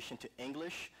in addition to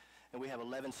English, and we have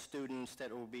 11 students that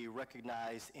will be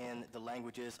recognized in the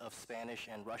languages of Spanish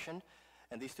and Russian,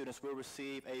 and these students will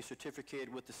receive a certificate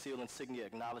with the seal insignia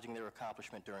acknowledging their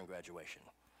accomplishment during graduation.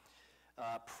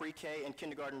 Pre-K and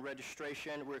kindergarten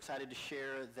registration, we're excited to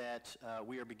share that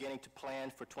we are beginning to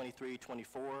plan for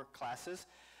 23-24 classes.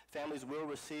 Families will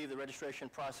receive the registration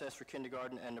process for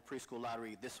kindergarten and the preschool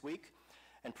lottery this week.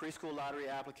 And preschool lottery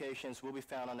applications will be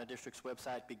found on the district's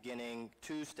website beginning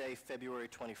Tuesday, February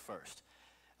 21st.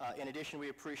 In addition, we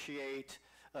appreciate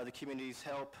the community's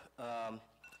help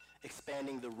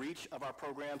expanding the reach of our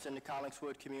programs in the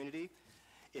Collingswood community.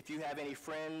 If you have any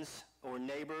friends or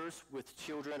neighbors with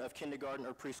children of kindergarten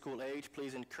or preschool age,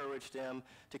 please encourage them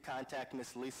to contact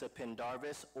Ms. Lisa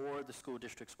Pendarvis or the school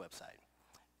district's website.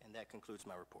 And that concludes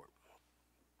my report.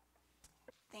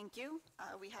 Thank you.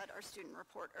 We had our student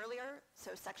report earlier.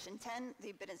 So Section 10,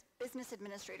 the Business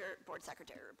Administrator Board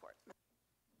Secretary report.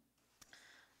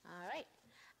 All right.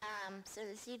 So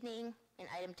this evening, in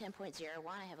item 10.01,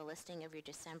 I have a listing of your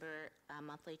December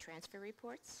monthly transfer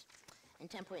reports. And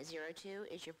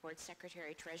 10.02 is your board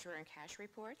secretary, treasurer, and cash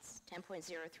reports. 10.03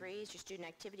 is your student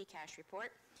activity cash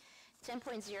report.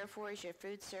 10.04 is your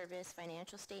food service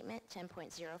financial statement.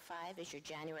 10.05 is your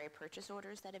January purchase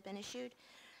orders that have been issued.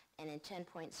 And in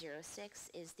 10.06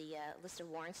 is the list of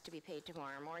warrants to be paid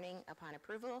tomorrow morning upon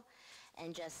approval.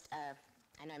 And just,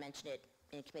 I know I mentioned it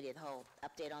in committee of the whole,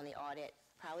 update on the audit.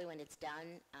 Probably when it's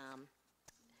done,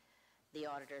 the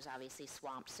auditor's obviously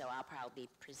swamped, so I'll probably be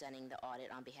presenting the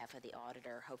audit on behalf of the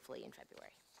auditor, hopefully in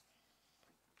February.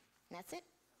 And that's it.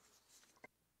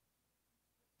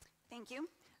 Thank you.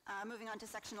 Moving on to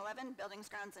Section 11, Buildings,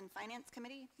 Grounds, and Finance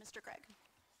Committee. Mr. Craig.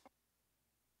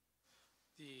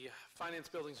 The Finance,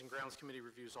 Buildings, and Grounds Committee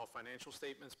reviews all financial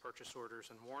statements, purchase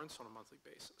orders, and warrants on a monthly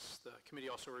basis. The committee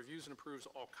also reviews and approves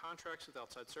all contracts with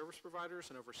outside service providers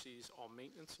and oversees all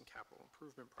maintenance and capital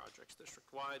improvement projects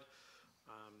district-wide.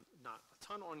 not a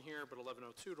ton on here, but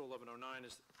 1102 to 1109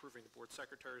 is approving the board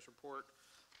secretary's report.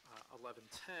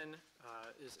 1110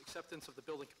 is acceptance of the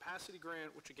building capacity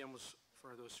grant, which again was,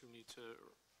 for those who need to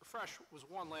refresh, was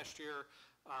won last year,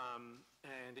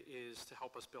 and is to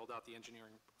help us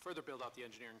further build out the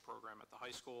engineering program at the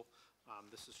high school.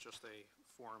 This is just a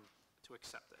form to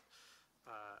accept it.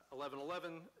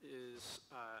 1111 is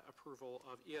approval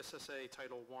of ESSA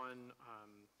Title I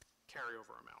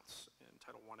carryover amounts in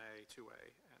Title 1A, 2A,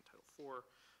 and Title IV.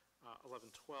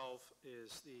 1112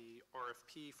 is the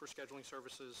RFP for scheduling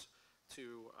services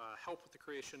to help with the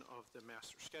creation of the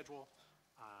master schedule.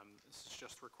 This is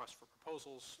just a request for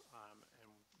proposals,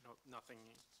 and nothing,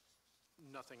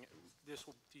 this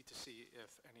will need to see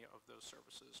if any of those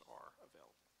services are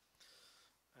available.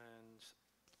 And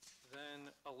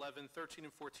then 11, 13,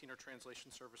 and 14 are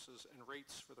translation services and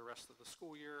rates for the rest of the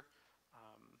school year.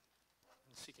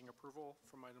 And seeking approval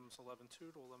from items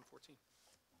 11.2 to 11.14.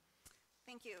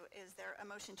 Thank you. Is there a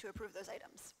motion to approve those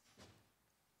items?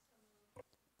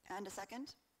 And a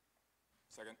second?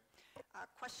 Second.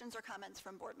 Questions or comments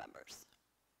from board members?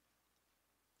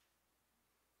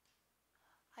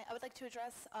 Hi, I would like to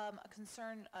address a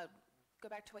concern, go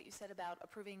back to what you said about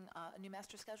approving a new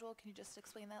master schedule. Can you just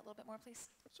explain that a little bit more, please?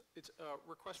 So it's a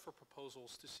request for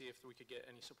proposals to see if we could get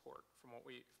any support from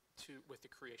with the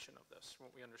creation of this.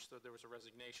 From what we understood, there was a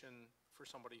resignation for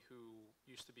somebody who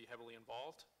used to be heavily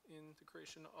involved in the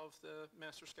creation of the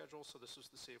master schedule, so this was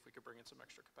to see if we could bring in some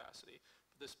extra capacity.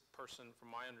 But this person,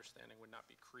 from my understanding, would not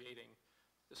be creating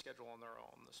the schedule on their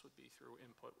own. This would be through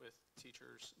input with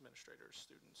teachers, administrators,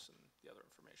 students, and the other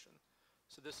information.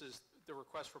 So this is the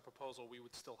request for proposal. We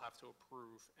would still have to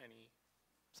approve any.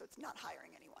 So it's not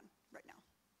hiring anyone right now.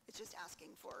 It's just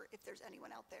asking for if there's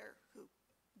anyone out there who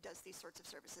does these sorts of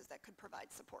services that could provide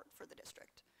support for the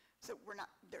district. So we're not,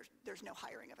 there's no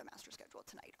hiring of a master schedule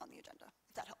tonight on the agenda,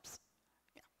 if that helps.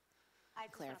 Yeah.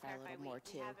 I just want to Clarify a little more, we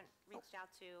too. haven't reached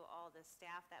out to all the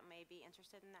staff that may be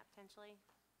interested in that potentially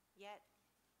yet,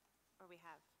 or we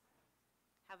have?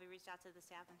 Have we reached out to the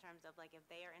staff in terms of like if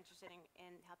they are interested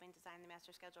in helping design the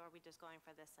master schedule, or are we just going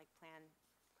for this like plan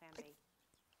B?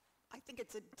 I think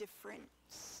it's a different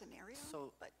scenario,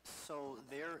 but. So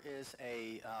there is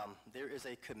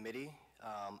a committee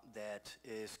that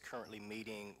is currently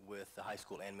meeting with the high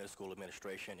school and middle school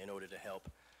administration in order to help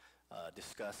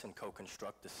discuss and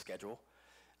co-construct the schedule.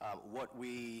 What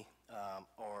we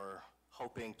are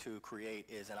hoping to create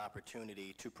is an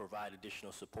opportunity to provide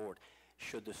additional support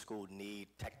should the school need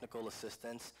technical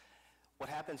assistance. What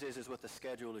happens is with the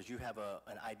schedule is you have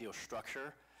an ideal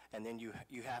structure, and then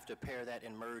you have to pair that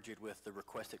and merge it with the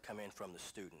requests that come in from the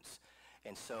students.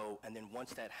 And then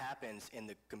once that happens in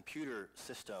the computer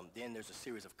system, then there's a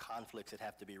series of conflicts that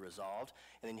have to be resolved,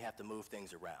 and then you have to move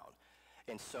things around.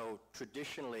 And so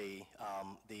traditionally,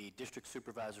 the district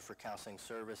supervisor for counseling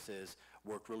services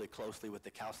worked really closely with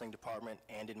the counseling department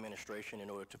and administration in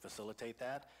order to facilitate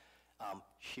that.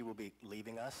 She will be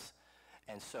leaving us.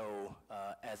 And so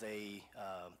as a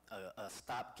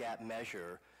stopgap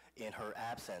measure, in her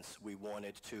absence, we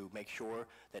wanted to make sure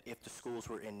that if the schools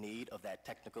were in need of that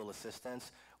technical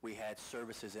assistance, we had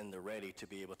services in the ready to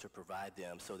be able to provide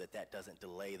them so that that doesn't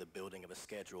delay the building of a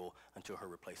schedule until her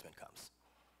replacement comes.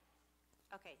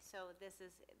 Okay, so this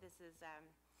is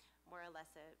more or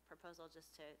less a proposal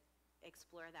just to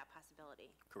explore that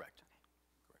possibility. Correct.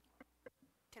 Okay.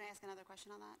 Can I ask another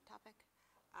question on that topic?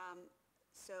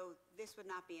 So this would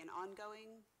not be an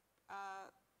ongoing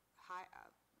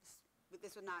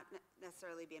this would not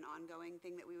necessarily be an ongoing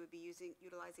thing that we would be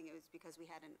utilizing. It was because we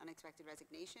had an unexpected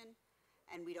resignation,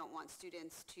 and we don't want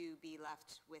students to be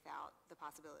left without the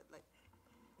possibility, like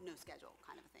no schedule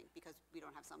kind of a thing, because we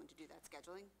don't have someone to do that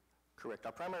scheduling. Correct.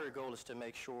 Our primary goal is to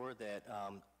make sure that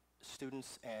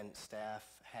students and staff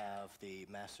have the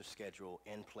master schedule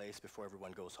in place before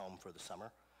everyone goes home for the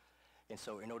summer. And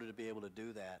so in order to be able to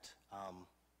do that,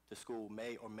 the school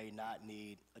may or may not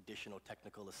need additional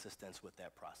technical assistance with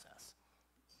that process.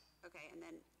 Okay, and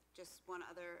then just one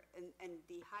other, and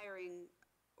the hiring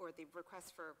or the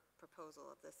request for proposal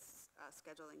of this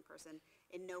scheduling person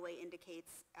in no way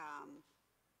indicates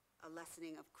a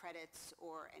lessening of credits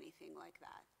or anything like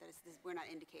that. We're not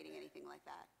indicating anything like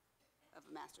that of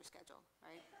a master schedule,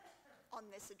 right? On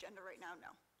this agenda right now,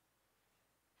 no.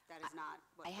 That is not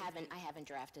what I haven't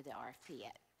drafted the RFP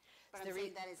yet. But I'm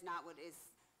saying that is not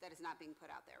being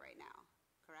put out there right now,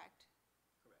 correct?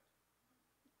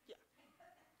 Yeah.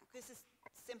 This is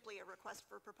simply a request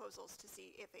for proposals to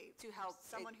see if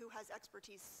someone who has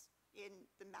expertise in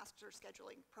the master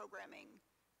scheduling programming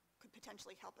could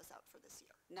potentially help us out for this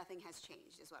year. Nothing has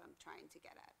changed is what I'm trying to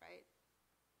get at, right?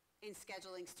 in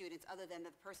scheduling students, other than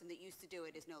the person that used to do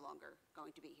it is no longer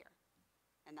going to be here.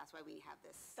 And that's why we have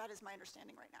this. That is my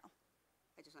understanding right now.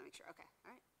 I just want to make sure. Okay,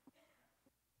 all right.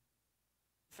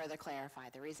 Further clarify,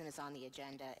 the reason it's on the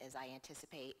agenda is I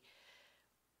anticipate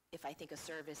if I think a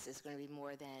service is going to be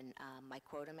more than my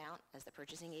quote amount as the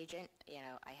purchasing agent,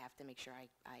 I have to make sure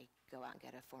I go out and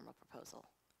get a formal proposal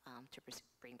to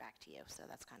bring back to you. So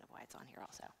that's kind of why it's on here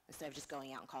also. Instead of just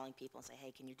going out and calling people and say,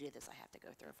 hey, can you do this? I have to go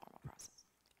through a formal process.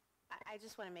 I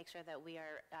just want to make sure that we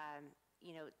are,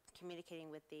 communicating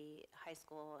with the high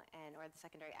school or the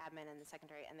secondary admin and the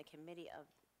secondary and the committee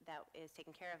that is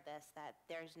taking care of this, that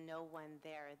there's no one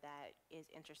there that is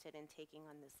interested in taking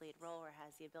on this lead role or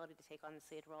has the ability to take on this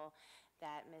lead role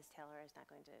that Ms. Taylor is not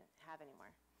going to have anymore.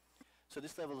 So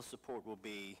this level of support will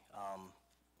be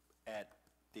at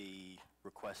the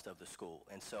request of the school.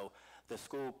 And so the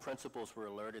school principals were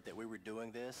alerted that we were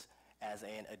doing this as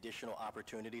an additional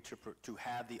opportunity to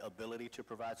have the ability to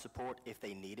provide support if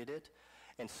they needed it.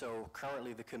 And so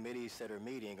currently the committees that are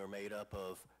meeting are made up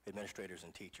of administrators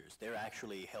and teachers. They're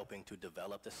actually helping to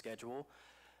develop the schedule,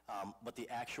 but the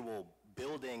actual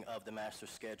building of the master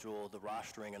schedule, the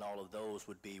rostering and all of those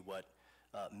would be what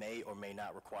may or may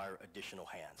not require additional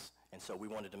hands. And so we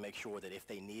wanted to make sure that if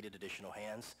they needed additional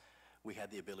hands, we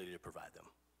had the ability to provide them.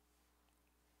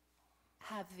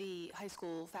 Have the high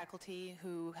school faculty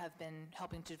who have been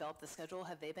helping to develop the schedule,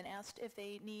 have they been asked if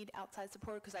they need outside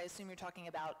support? Because I assume you're talking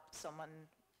about someone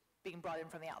being brought in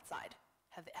from the outside.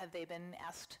 Have they been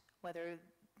asked whether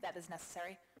that is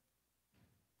necessary?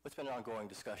 It's been an ongoing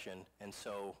discussion, and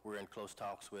so we're in close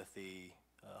talks with the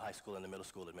high school and the middle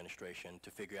school administration to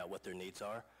figure out what their needs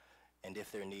are, and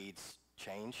if their needs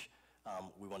change,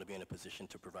 we want to be in a position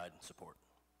to provide support.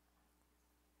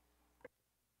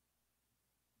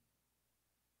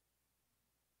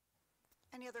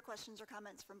 Any other questions or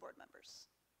comments from board members?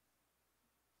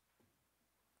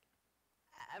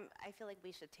 I feel like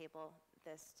we should table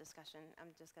this discussion.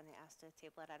 I'm just going to ask to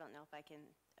table it. I don't know if I can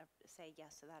say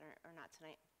yes to that or not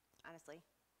tonight, honestly,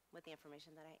 with the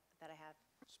information that I have.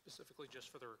 Specifically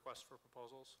just for the request for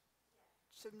proposals?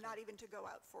 So not even to go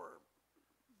out for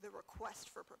the request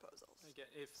for proposals?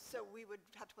 Again, So we would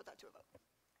have to put that to a vote?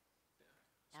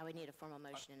 Now we need a formal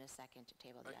motion in a second to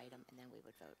table the item, and then we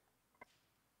would vote.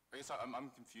 I guess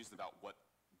I'm confused about what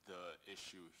the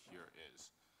issue here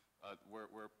is.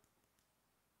 We're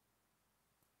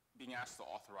being asked to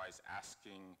authorize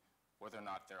asking whether or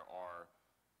not there are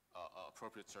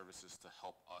appropriate services to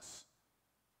help us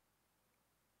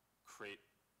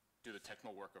do the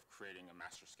technical work of creating a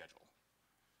master schedule.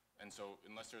 And so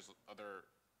unless there's other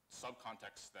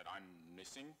subcontext that I'm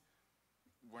missing,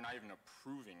 we're not even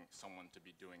approving someone to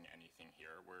be doing anything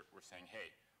here. We're saying,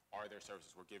 hey, are there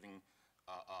services? We're giving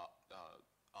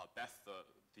Beth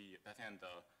and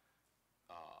the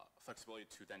flexibility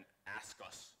to then ask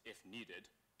us, if needed,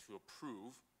 to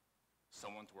approve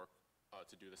someone to work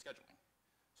to do the scheduling.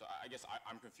 So I guess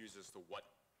I'm confused as to what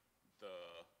the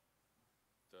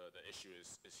issue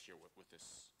is here with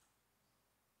this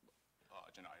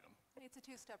agenda item. It's a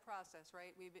two-step process,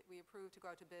 right? We approve to go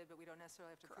out to bid, but we don't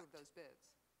necessarily have to approve those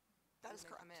bids. That is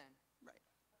When they correct. come in. Right.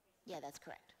 Yeah, that's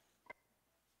correct.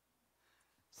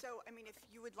 So, I mean, if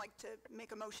you would like to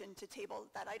make a motion to table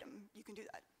that item, you can do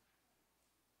that.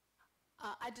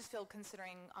 I just feel,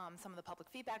 considering some of the public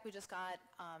feedback we just got,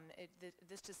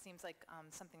 this just seems like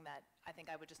something that I think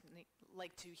I would just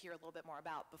like to hear a little bit more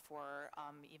about before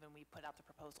even we put out the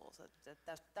proposals.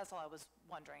 That's all I was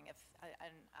wondering.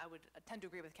 And I would tend to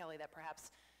agree with Kelly that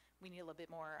perhaps we need a little bit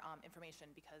more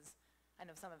information, because I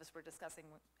know some of us were discussing,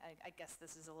 I guess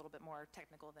this is a little bit more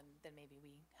technical than maybe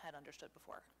we had understood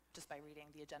before, just by reading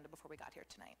the agenda before we got here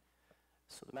tonight.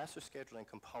 So the master scheduling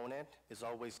component is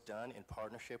always done in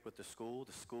partnership with the school.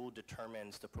 The school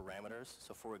determines the parameters.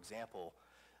 So for example,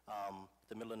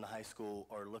 the middle and the high school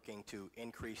are looking to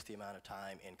increase the amount of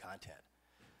time in content.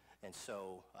 And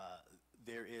so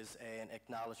there is an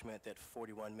acknowledgement that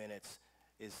 41 minutes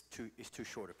is too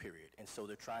short a period. And so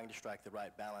they're trying to strike the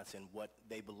right balance in what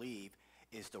they believe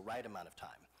is the right amount of time.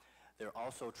 They're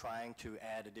also trying to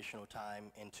add additional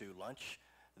time into lunch.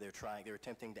 They're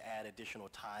attempting to add additional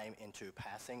time into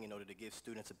passing in order to give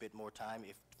students a bit more time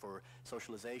for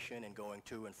socialization and going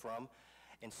to and from.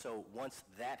 And so once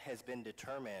that has been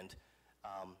determined,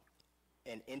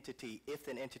 if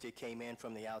an entity came in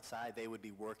from the outside, they would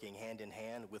be working hand in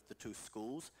hand with the two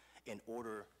schools in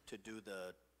order to do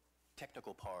the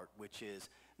technical part, which is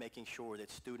making sure that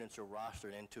students are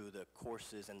rostered into the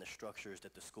courses and the structures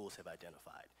that the schools have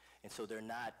identified. And so they're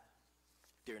not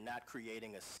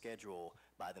creating a schedule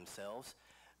by themselves.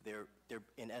 they're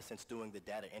in essence doing the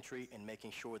data entry and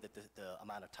making sure that the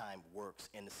amount of time works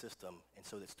in the system, and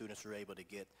so that students are able to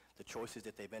get the choices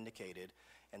that they've indicated,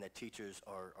 and that teachers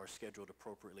are scheduled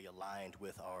appropriately aligned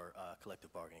with our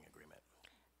collective bargaining agreement.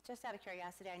 Just out of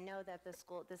curiosity, I know that this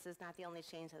is not the only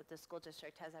change that the school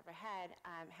district has ever had.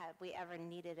 Have we ever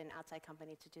needed an outside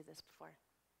company to do this before?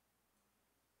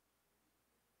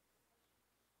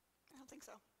 I don't think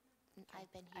so.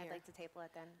 I've been here. I'd like to table it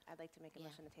then. I'd like to make a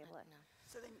motion to table it.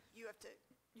 So then you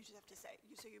just have to say,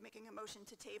 so you're making a motion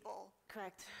to table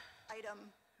Correct. item,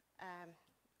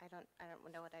 I don't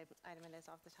know what item it is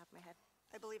off the top of my head.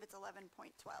 I believe it's 11.12.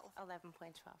 11.12,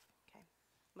 okay.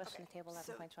 Motion to table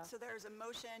So 11.12. there's a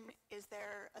motion, is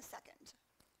there a second?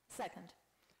 Second.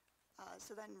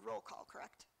 So then roll call,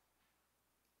 correct?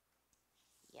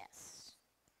 Yes.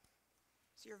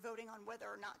 So you're voting on whether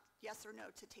or not, yes or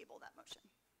no, to table that motion?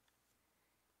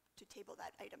 To table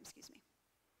that item, excuse me.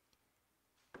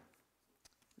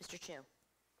 Mr. Chu?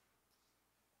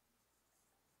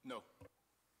 No.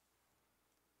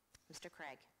 Mr.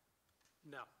 Craig?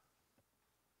 No.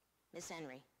 Ms.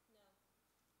 Henry? No.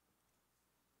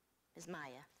 Ms.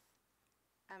 Maya?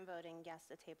 I'm voting yes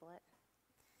to table it.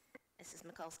 Mrs.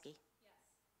 Mikulski?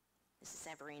 Yes. Mrs.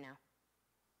 Severino?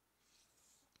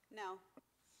 No.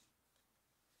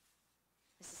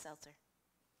 Mrs. Seltzer?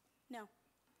 No.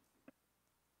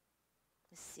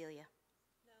 Mrs. Celia?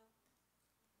 No.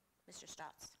 Mr.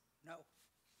 Stotts? No.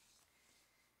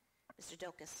 Mr.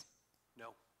 Dokes?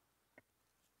 No.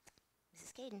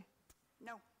 Mrs. Caden?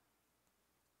 No.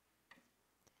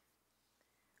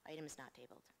 Item is not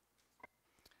tabled.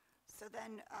 So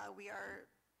then we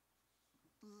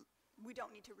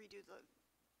don't need to redo the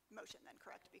motion then,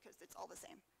 correct? Because it's all the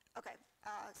same. Okay,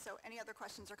 so any other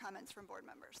questions or comments from board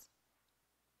members?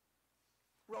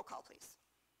 Roll call, please.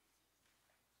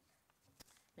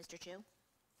 Mr. Chu?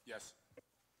 Yes.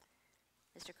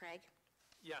 Mr. Craig?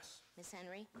 Yes. Ms.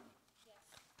 Henry?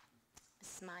 Yes.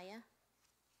 Mrs. Maya?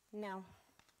 No.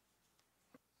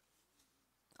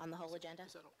 On the whole agenda?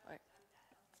 Or-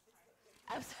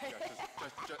 I'm sorry. Just,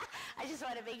 I just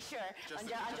want to make sure Just on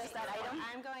to- on just just to that clarify. item.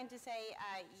 I'm going to say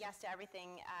yes to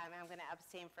everything. I'm going to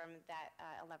abstain from that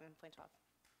 11.12.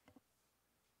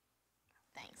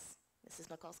 Thanks. Mrs.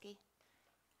 Mikulski?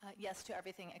 Yes to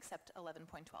everything except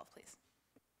 11.12, please.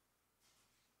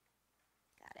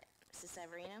 Got it. Mrs.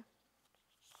 Severino?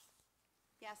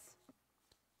 Yes.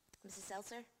 Mrs.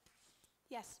 Seltzer?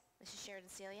 Yes. Mrs. Sheridan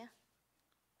Celia?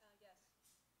 Yes.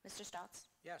 Mr. Stotts?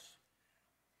 Yes.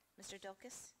 Mr.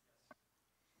 Dokes?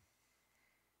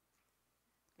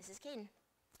 Mrs. Caden?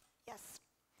 Yes.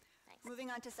 Thanks.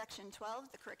 Moving on to section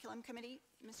 12, the curriculum committee,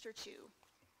 Mr. Chu.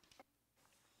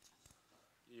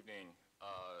 Evening.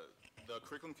 The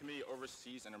curriculum committee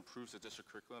oversees and improves the district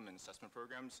curriculum and assessment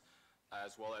programs,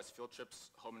 as well as field trips,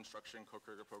 home instruction,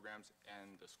 co-curricular programs,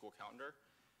 and the school calendar.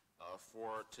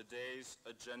 For today's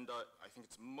agenda, I think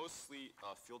it's mostly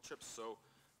field trips, so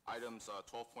items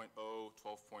 12.0,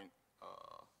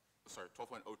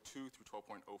 12.02 through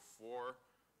 12.04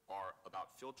 are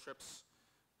about field trips.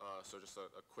 So just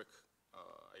a quick,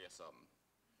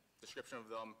 description of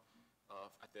them.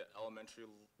 At the elementary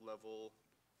level,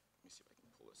 let me see if I can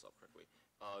pull this up correctly.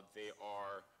 They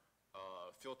are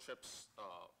field trips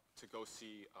to go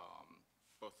see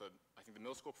both the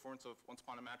middle school performance of Once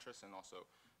Upon a Mattress, and also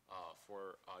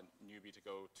for a newbie to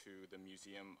go to the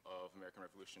Museum of American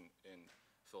Revolution in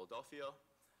Philadelphia.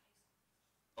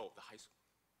 Oh, the high school.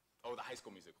 Oh, the high school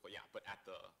musical, yeah, but at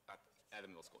the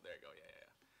middle school. There you go, yeah.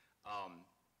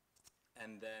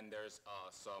 And then there's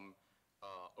some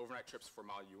overnight trips for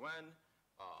Mile UN,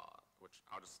 which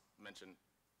I'll just mention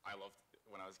I loved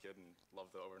when I was a kid and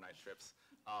loved the overnight trips,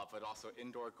 but also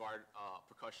indoor guard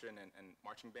percussion and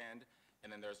marching band. And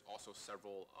then there's also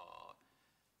several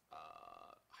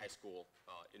high school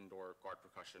indoor guard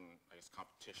percussion,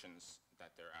 competitions that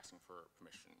they're asking for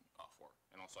permission for.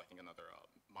 And also I think another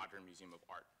Modern Museum of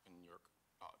Art in New York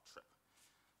trip.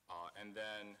 And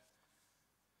then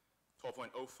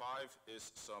 12.05 is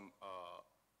some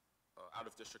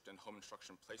out-of-district and home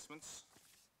instruction placements.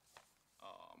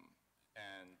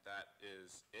 And that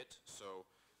is it. So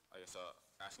I guess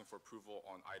asking for approval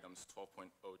on items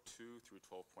 12.02 through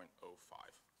 12.05.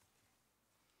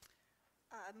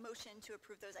 Motion to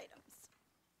approve those items.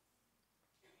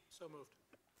 So moved.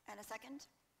 And a second?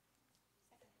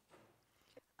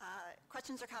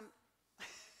 Questions or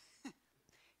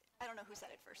I don't know who said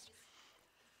it first.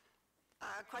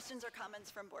 Questions or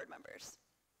comments from board members?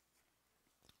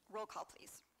 Roll call,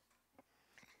 please.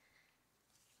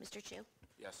 Mr. Chu?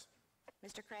 Yes.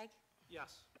 Mr. Craig?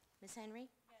 Yes. Ms. Henry?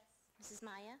 Yes. Mrs.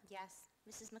 Maya? Yes.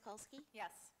 Mrs. Mikulski?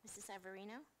 Yes. Mrs.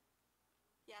 Severino?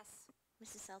 Yes.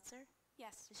 Mrs. Seltzer?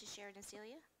 Yes. Mrs. Sheridan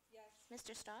Celia? Yes.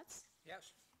 Mr. Stotts?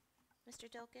 Yes. Mr.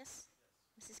 Dilkus?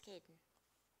 Mrs. Caden?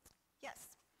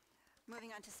 Yes.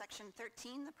 Moving on to section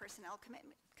 13, the Personnel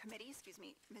Committee,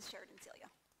 Ms. Sheridan Celia.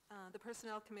 The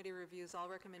Personnel Committee reviews all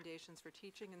recommendations for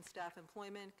teaching and staff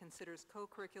employment, considers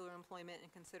co-curricular employment,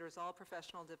 and considers all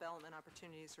professional development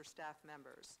opportunities for staff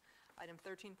members. Item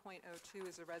 13.02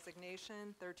 is a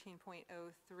resignation.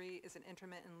 13.03 is an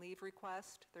intermittent leave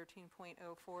request.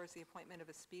 13.04 is the appointment of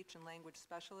a speech and language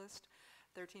specialist.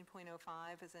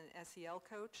 13.05 is an SEL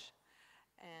coach.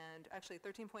 And actually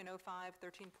 13.05,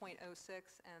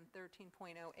 13.06, and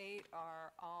 13.08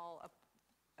 are all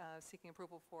seeking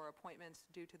approval for appointments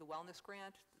due to the wellness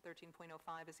grant.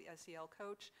 13.05 is the SEL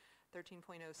coach.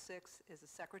 13.06 is a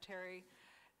secretary.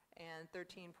 And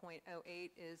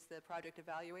 13.08 is the project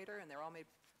evaluator, and they're all made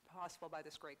possible by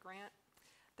this great grant.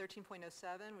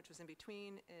 13.07, which was in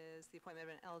between, is the appointment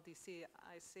of an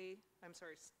LDCIC. I'm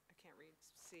sorry, I can't read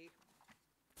C.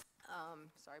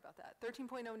 Sorry about that.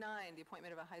 13.09, the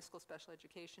appointment of a high school special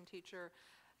education teacher.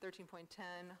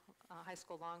 13.10, high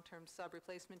school long-term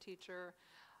sub-replacement teacher.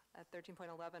 At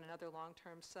 13.11, another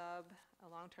long-term sub, a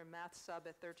long-term math sub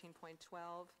at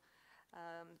 13.12.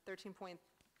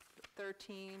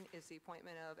 13.13 is the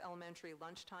appointment of elementary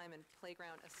lunchtime and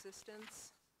playground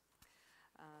assistants.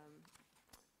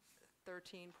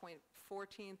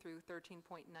 13.14 through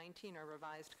 13.19 are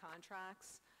revised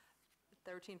contracts.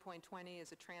 13.20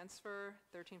 is a transfer.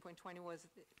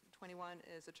 13.21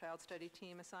 is a child study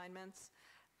team assignments.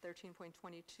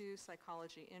 13.22,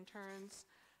 psychology interns.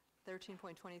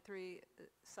 13.23,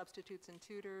 substitutes and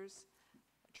tutors.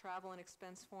 Travel and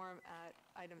expense form at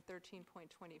item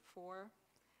 13.24.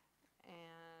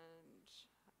 And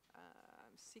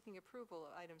I'm seeking approval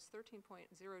of items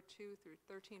 13.02 through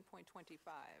 13.25.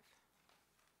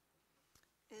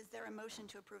 Is there a motion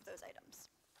to approve those items?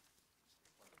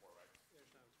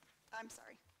 I'm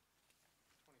sorry.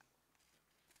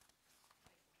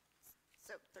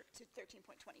 So to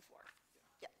 13.24.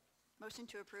 Yeah. Motion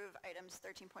to approve items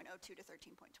 13.02 to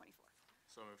 13.24.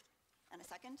 So moved. And a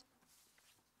second?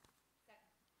 Second.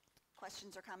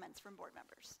 Questions or comments from board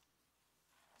members?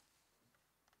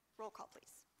 Roll call,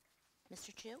 please.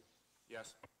 Mr. Chu?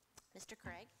 Yes. Mr.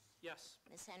 Craig? Yes.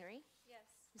 Ms. Henry? Yes.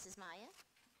 Mrs. Maya?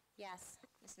 Yes.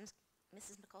 Mrs.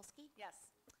 Mikulski?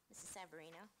 Yes. Mrs.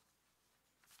 Savarino?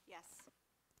 Yes.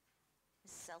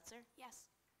 Mrs. Seltzer? Yes.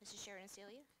 Mrs. Sheridan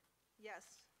Celia?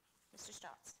 Yes. Mr.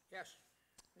 Stotts? Yes.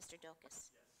 Mr.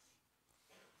 Dilkus?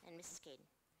 And Mrs. Caden?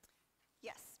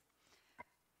 Yes.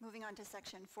 Moving on to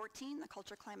section 14, the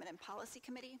Culture, Climate, and Policy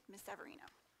Committee, Ms. Savarino.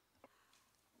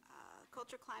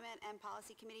 Culture, Climate, and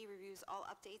Policy Committee reviews all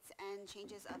updates and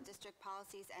changes of district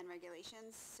policies and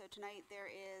regulations. So tonight there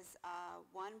is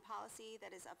one policy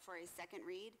that is up for a second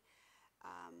read.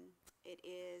 It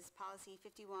is Policy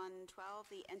 5112,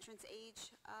 the entrance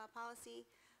age policy,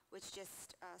 which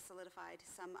just solidified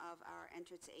some of our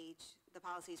entrance age, the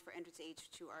policies for entrance age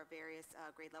to our various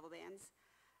grade level bands.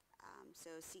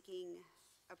 So seeking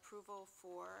approval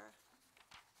for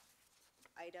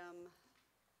item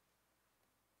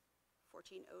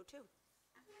 1402.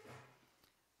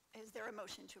 Is there a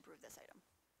motion to approve this item?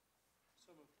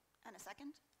 So moved. And a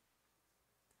second?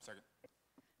 Second.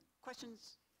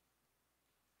 Questions?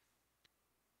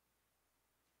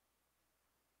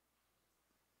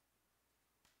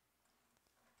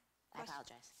 I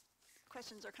apologize.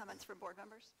 Questions or comments from board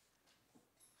members?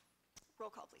 Roll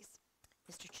call, please.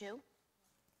 Mr. Chu?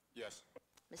 Yes.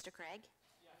 Mr. Craig?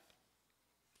 Yes.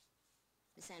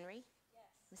 Ms. Henry? Yes.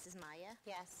 Mrs. Maya?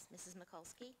 Yes. Mrs.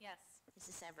 Mikulski? Yes.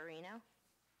 Mrs. Savarino?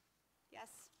 Yes.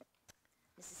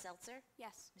 Mrs. Seltzer?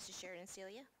 Yes. Mrs. Sheridan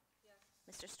Celia?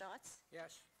 Yes. Mr. Stotts?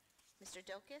 Yes. Mr.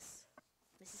 Dilkus?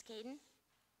 Mrs. Caden?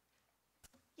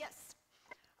 Yes.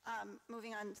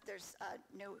 Moving on, there's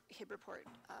no HIB report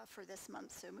for this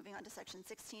month, so moving on to section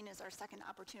 16 is our second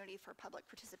opportunity for public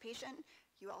participation.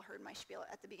 You all heard my spiel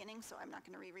at the beginning, so I'm not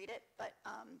going to reread it, but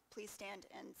please stand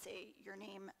and say your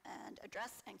name and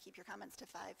address and keep your comments to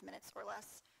 5 minutes or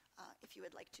less if you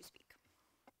would like to speak.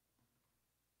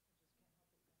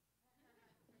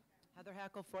 Heather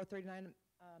Hackle, 439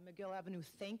 McGill Avenue.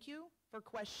 Thank you for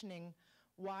questioning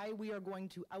why we are going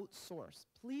to outsource.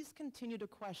 Please continue to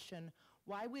question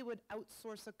why we would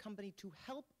outsource a company to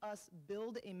help us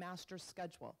build a master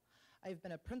schedule. I've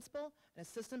been a principal, an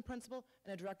assistant principal,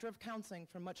 and a director of counseling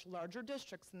for much larger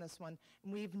districts than this one,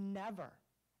 and we've never,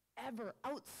 ever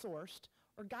outsourced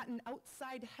or gotten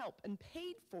outside help and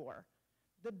paid for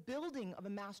the building of a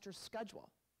master schedule.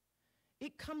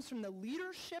 It comes from the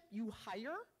leadership you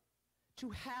hire to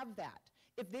have that.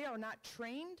 If they are not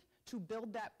trained to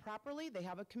build that properly, they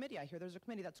have a committee. I hear there's a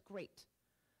committee. That's great.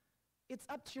 It's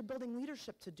up to your building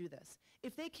leadership to do this.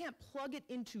 If they can't plug it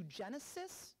into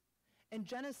Genesis, and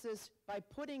Genesis, by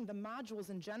putting the modules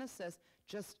in Genesis,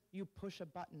 just you push a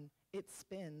button, it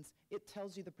spins. It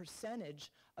tells you the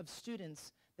percentage of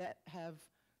students that have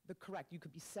the correct. You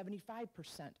could be 75%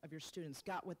 of your students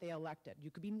got what they elected.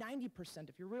 You could be 90%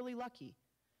 if you're really lucky.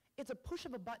 It's a push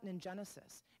of a button in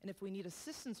Genesis. And if we need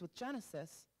assistance with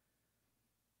Genesis,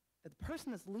 the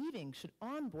person that's leaving should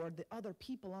onboard the other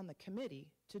people on the committee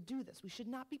to do this. We should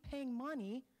not be paying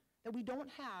money that we don't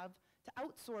have to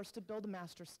outsource to build a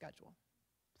master schedule.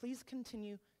 Please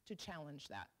continue to challenge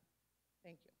that.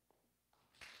 Thank you.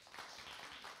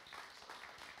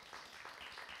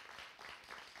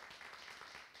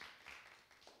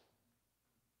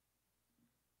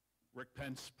 Rick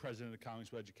Pence, President of the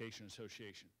Collingswood Education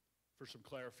Association. For some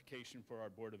clarification for our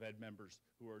Board of Ed members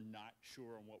who are not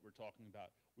sure on what we're talking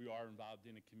about, we are involved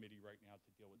in a committee right now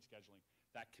to deal with scheduling.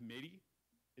 That committee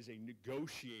is a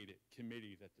negotiated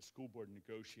committee that the school board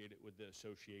negotiated with the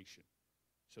association.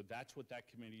 So that's what that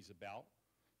committee is about.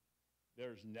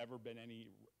 There's never been any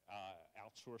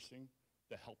outsourcing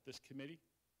to help this committee.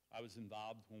 I was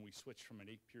involved when we switched from an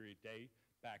 8-period day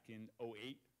back in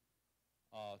 '08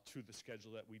 to the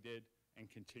schedule that we did and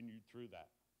continued through that,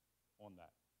 on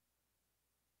that.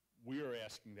 We are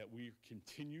asking that we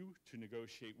continue to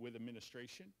negotiate with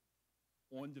administration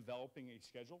on developing a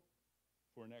schedule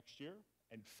for next year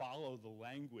and follow the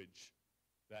language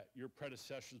that your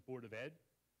predecessor's Board of Ed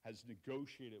has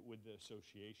negotiated with the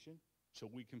association so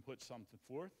we can put something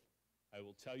forth. I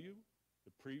will tell you,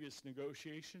 the previous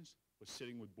negotiations was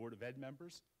sitting with Board of Ed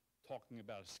members talking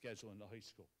about a schedule in the high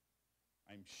school.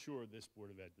 I'm sure this Board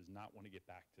of Ed does not want to get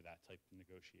back to that type of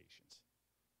negotiations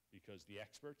because the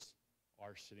experts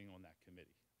are sitting on that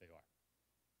committee. They are.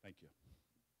 Thank you.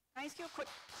 Can I ask you a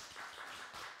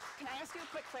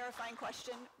quick clarifying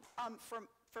question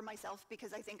for myself,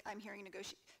 because I think I'm hearing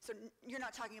so you're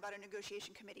not talking about a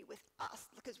negotiation committee with us,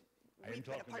 because we've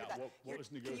been a part of that. What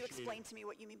was negotiated. Can you explain to me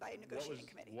what you mean by a negotiating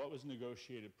committee? What was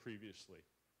negotiated previously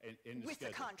in the with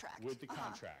schedule? The contract. With the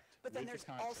contract. But then there's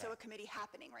also a committee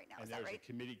happening right now, is that right?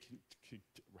 And there's a committee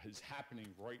is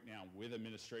happening right now with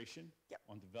administration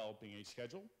on developing a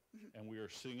schedule, and we are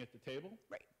sitting at the table.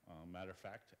 Right. Matter of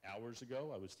fact, hours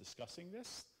ago, I was discussing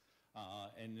this,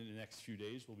 and in the next few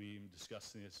days, we'll be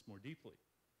discussing this more deeply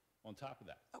on top of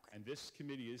that. Okay. And this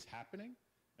committee is happening,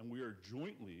 and we are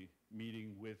jointly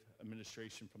meeting with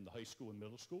administration from the high school and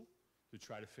middle school to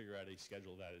try to figure out a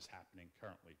schedule that is happening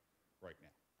currently right now.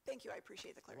 Thank you. I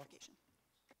appreciate the clarification.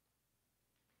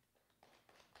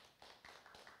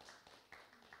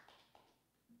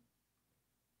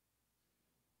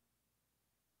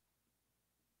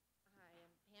 Hi, I'm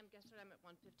Pam Gessert. I'm at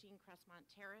 115 Crestmont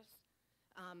Terrace.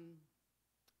 And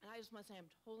I just want to say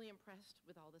I'm totally impressed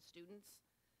with all the students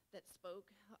that spoke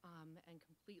and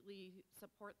completely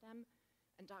support them.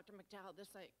 And Dr. McDowell,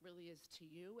 this really is to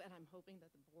you, and I'm hoping that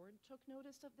the board took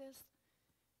notice of this.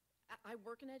 I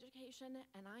work in education,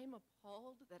 and I'm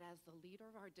appalled that as the leader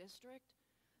of our district,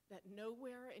 that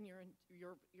nowhere in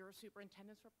your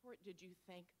superintendent's report did you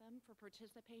thank them for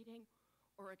participating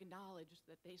or acknowledge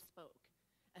that they spoke,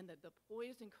 and that the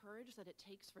poise and courage that it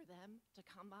takes for them to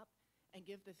come up and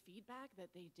give the feedback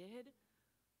that they did.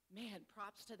 Man,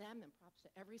 props to them and props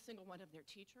to every single one of their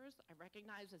teachers. I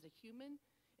recognize as a human,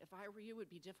 if I were you, it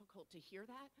would be difficult to hear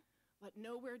that, but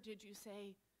nowhere did you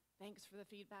say, thanks for the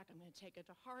feedback, I'm going to take it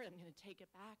to heart, I'm going to take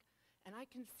it back. And I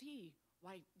can see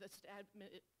why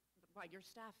your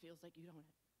staff feels like you don't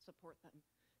support them.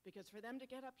 Because for them to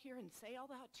get up here and say all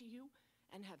that to you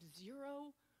and have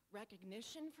zero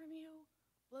recognition from you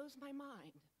blows my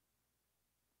mind.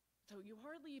 So you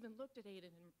hardly even looked at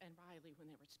Aiden and Riley when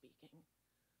they were speaking.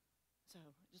 So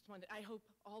I hope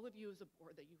all of you as a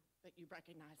board that you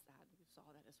recognize that and you saw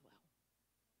that as well.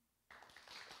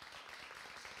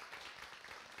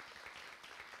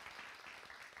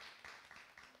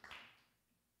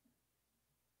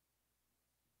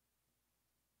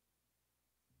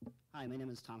 Hi, my name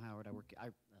is Tom Howard.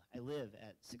 I live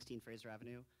at 16 Fraser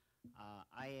Avenue.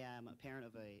 I am a parent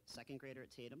of a second grader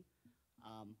at Tatum.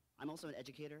 I'm also an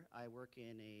educator. I work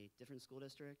in a different school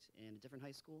district in a different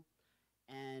high school.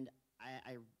 And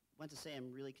I want to say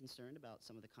I'm really concerned about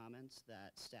some of the comments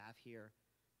that staff here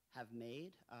have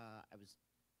made. I was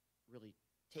really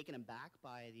taken aback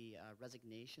by the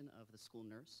resignation of the school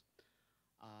nurse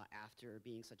after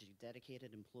being such a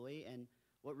dedicated employee. And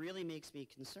what really makes me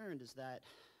concerned is that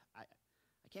I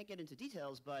can't get into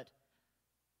details, but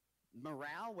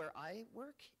morale where I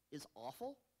work is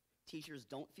awful. Teachers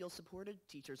don't feel supported.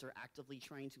 Teachers are actively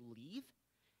trying to leave.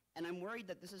 And I'm worried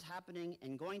that this is happening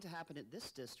and going to happen at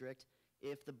this district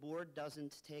if the board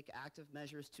doesn't take active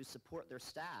measures to support their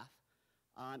staff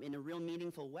in a real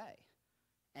meaningful way.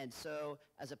 And so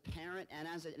as a parent and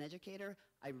as an educator,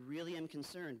 I really am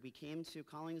concerned. We came to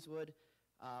Collingswood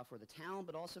for the town,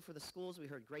 but also for the schools. We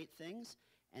heard great things.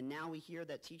 And now we hear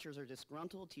that teachers are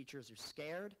disgruntled, teachers are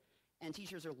scared, and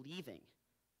teachers are leaving.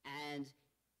 And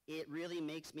it really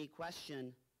makes me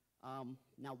question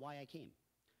now why I came.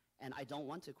 And I don't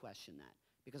want to question that,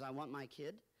 because I want my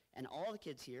kid and all the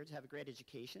kids here to have a great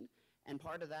education. And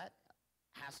part of that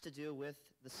has to do with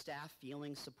the staff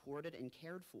feeling supported and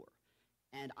cared for.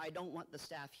 And I don't want the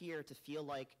staff here to feel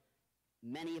like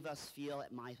many of us feel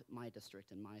at my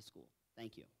district and my school.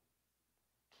 Thank you.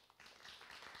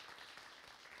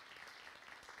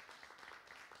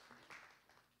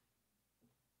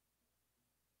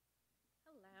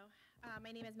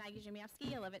 My name is Maggie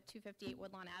Jamiewski. I live at 258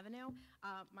 Woodlawn Avenue.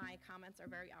 My comments are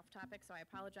very off topic, so I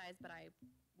apologize, but I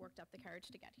worked up the courage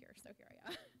to get here, so here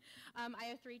I am. I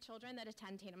have 3 children that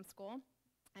attend Tatum School.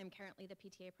 I'm currently the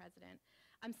PTA president.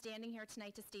 I'm standing here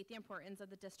tonight to state the importance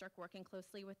of the district working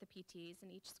closely with the PTs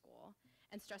in each school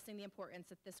and stressing the importance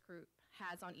that this group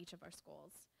has on each of our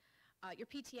schools. Your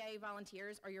PTA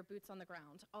volunteers are your boots on the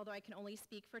ground. Although I can only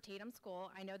speak for Tatum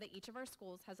School, I know that each of our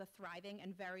schools has a thriving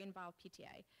and very involved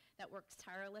PTA that works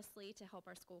tirelessly to help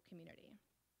our school community.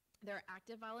 There are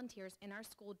active volunteers in our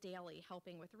school daily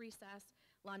helping with recess,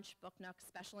 lunch, book nooks,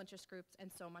 special interest groups,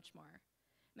 and so much more.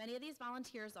 Many of these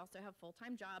volunteers also have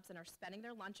full-time jobs and are spending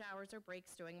their lunch hours or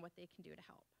breaks doing what they can do to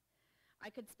help. I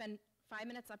could spend 5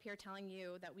 minutes up here telling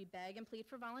you that we beg and plead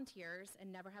for volunteers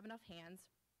and never have enough hands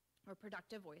or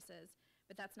productive voices,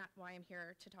 but that's not why I'm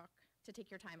here to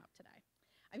take your time up today.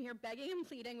 I'm here begging and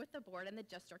pleading with the board and the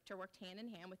district to work hand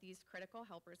in hand with these critical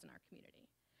helpers in our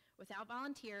community. Without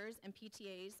volunteers and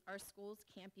PTAs, our schools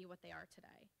can't be what they are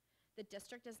today. The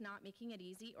district is not making it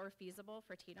easy or feasible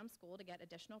for Tatum School to get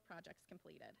additional projects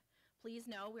completed. Please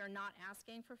know we are not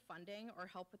asking for funding or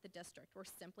help with the district. We're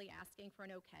simply asking for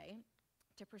an okay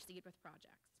to proceed with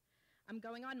projects. I'm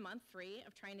going on month 3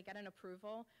 of trying to get an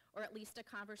approval or at least a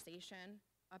conversation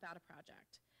about a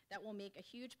project that will make a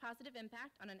huge positive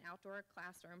impact on an outdoor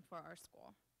classroom for our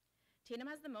school. Tatum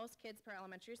has the most kids per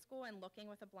elementary school, and looking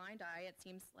with a blind eye, it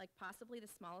seems like possibly the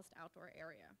smallest outdoor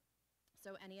area.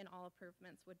 So any and all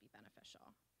improvements would be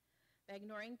beneficial. By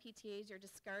ignoring PTAs, you're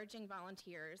discouraging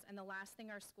volunteers, and the last thing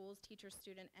our schools, teachers,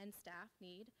 student, and staff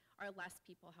need are less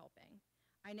people helping.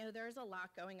 I know there's a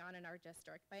lot going on in our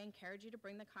district, but I encourage you to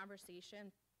bring the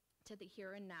conversation to the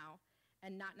here and now,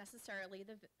 and not necessarily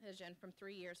the vision from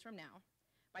 3 years from now.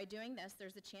 By doing this,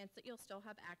 there's a chance that you'll still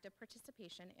have active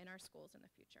participation in our schools in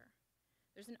the future.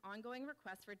 There's an ongoing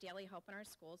request for daily help in our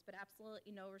schools, but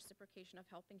absolutely no reciprocation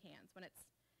of helping hands when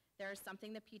there is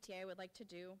something the PTA would like to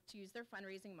do to use their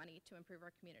fundraising money to improve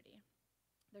our community.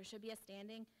 There should be a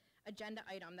standing agenda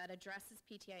item that addresses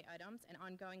PTA items and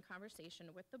ongoing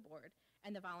conversation with the board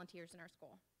and the volunteers in our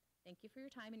school. Thank you for your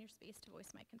time and your space to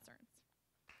voice my concerns.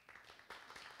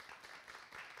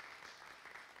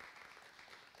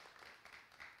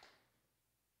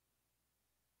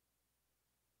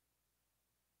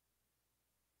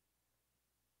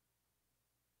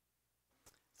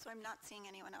 So I'm not seeing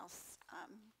anyone else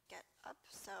get up,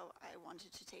 so I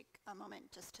wanted to take a moment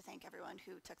just to thank everyone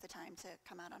who took the time to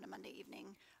come out on a Monday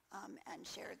evening and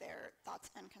share their thoughts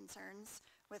and concerns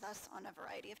with us on a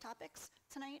variety of topics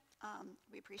tonight.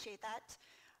 We appreciate that.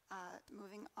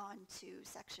 Moving on to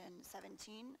section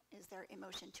 17, is there a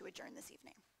motion to adjourn this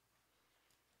evening?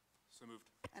 So moved.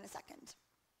 And a second.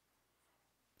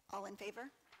 All in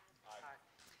favor?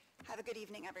 Aye. Have a good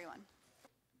evening, everyone.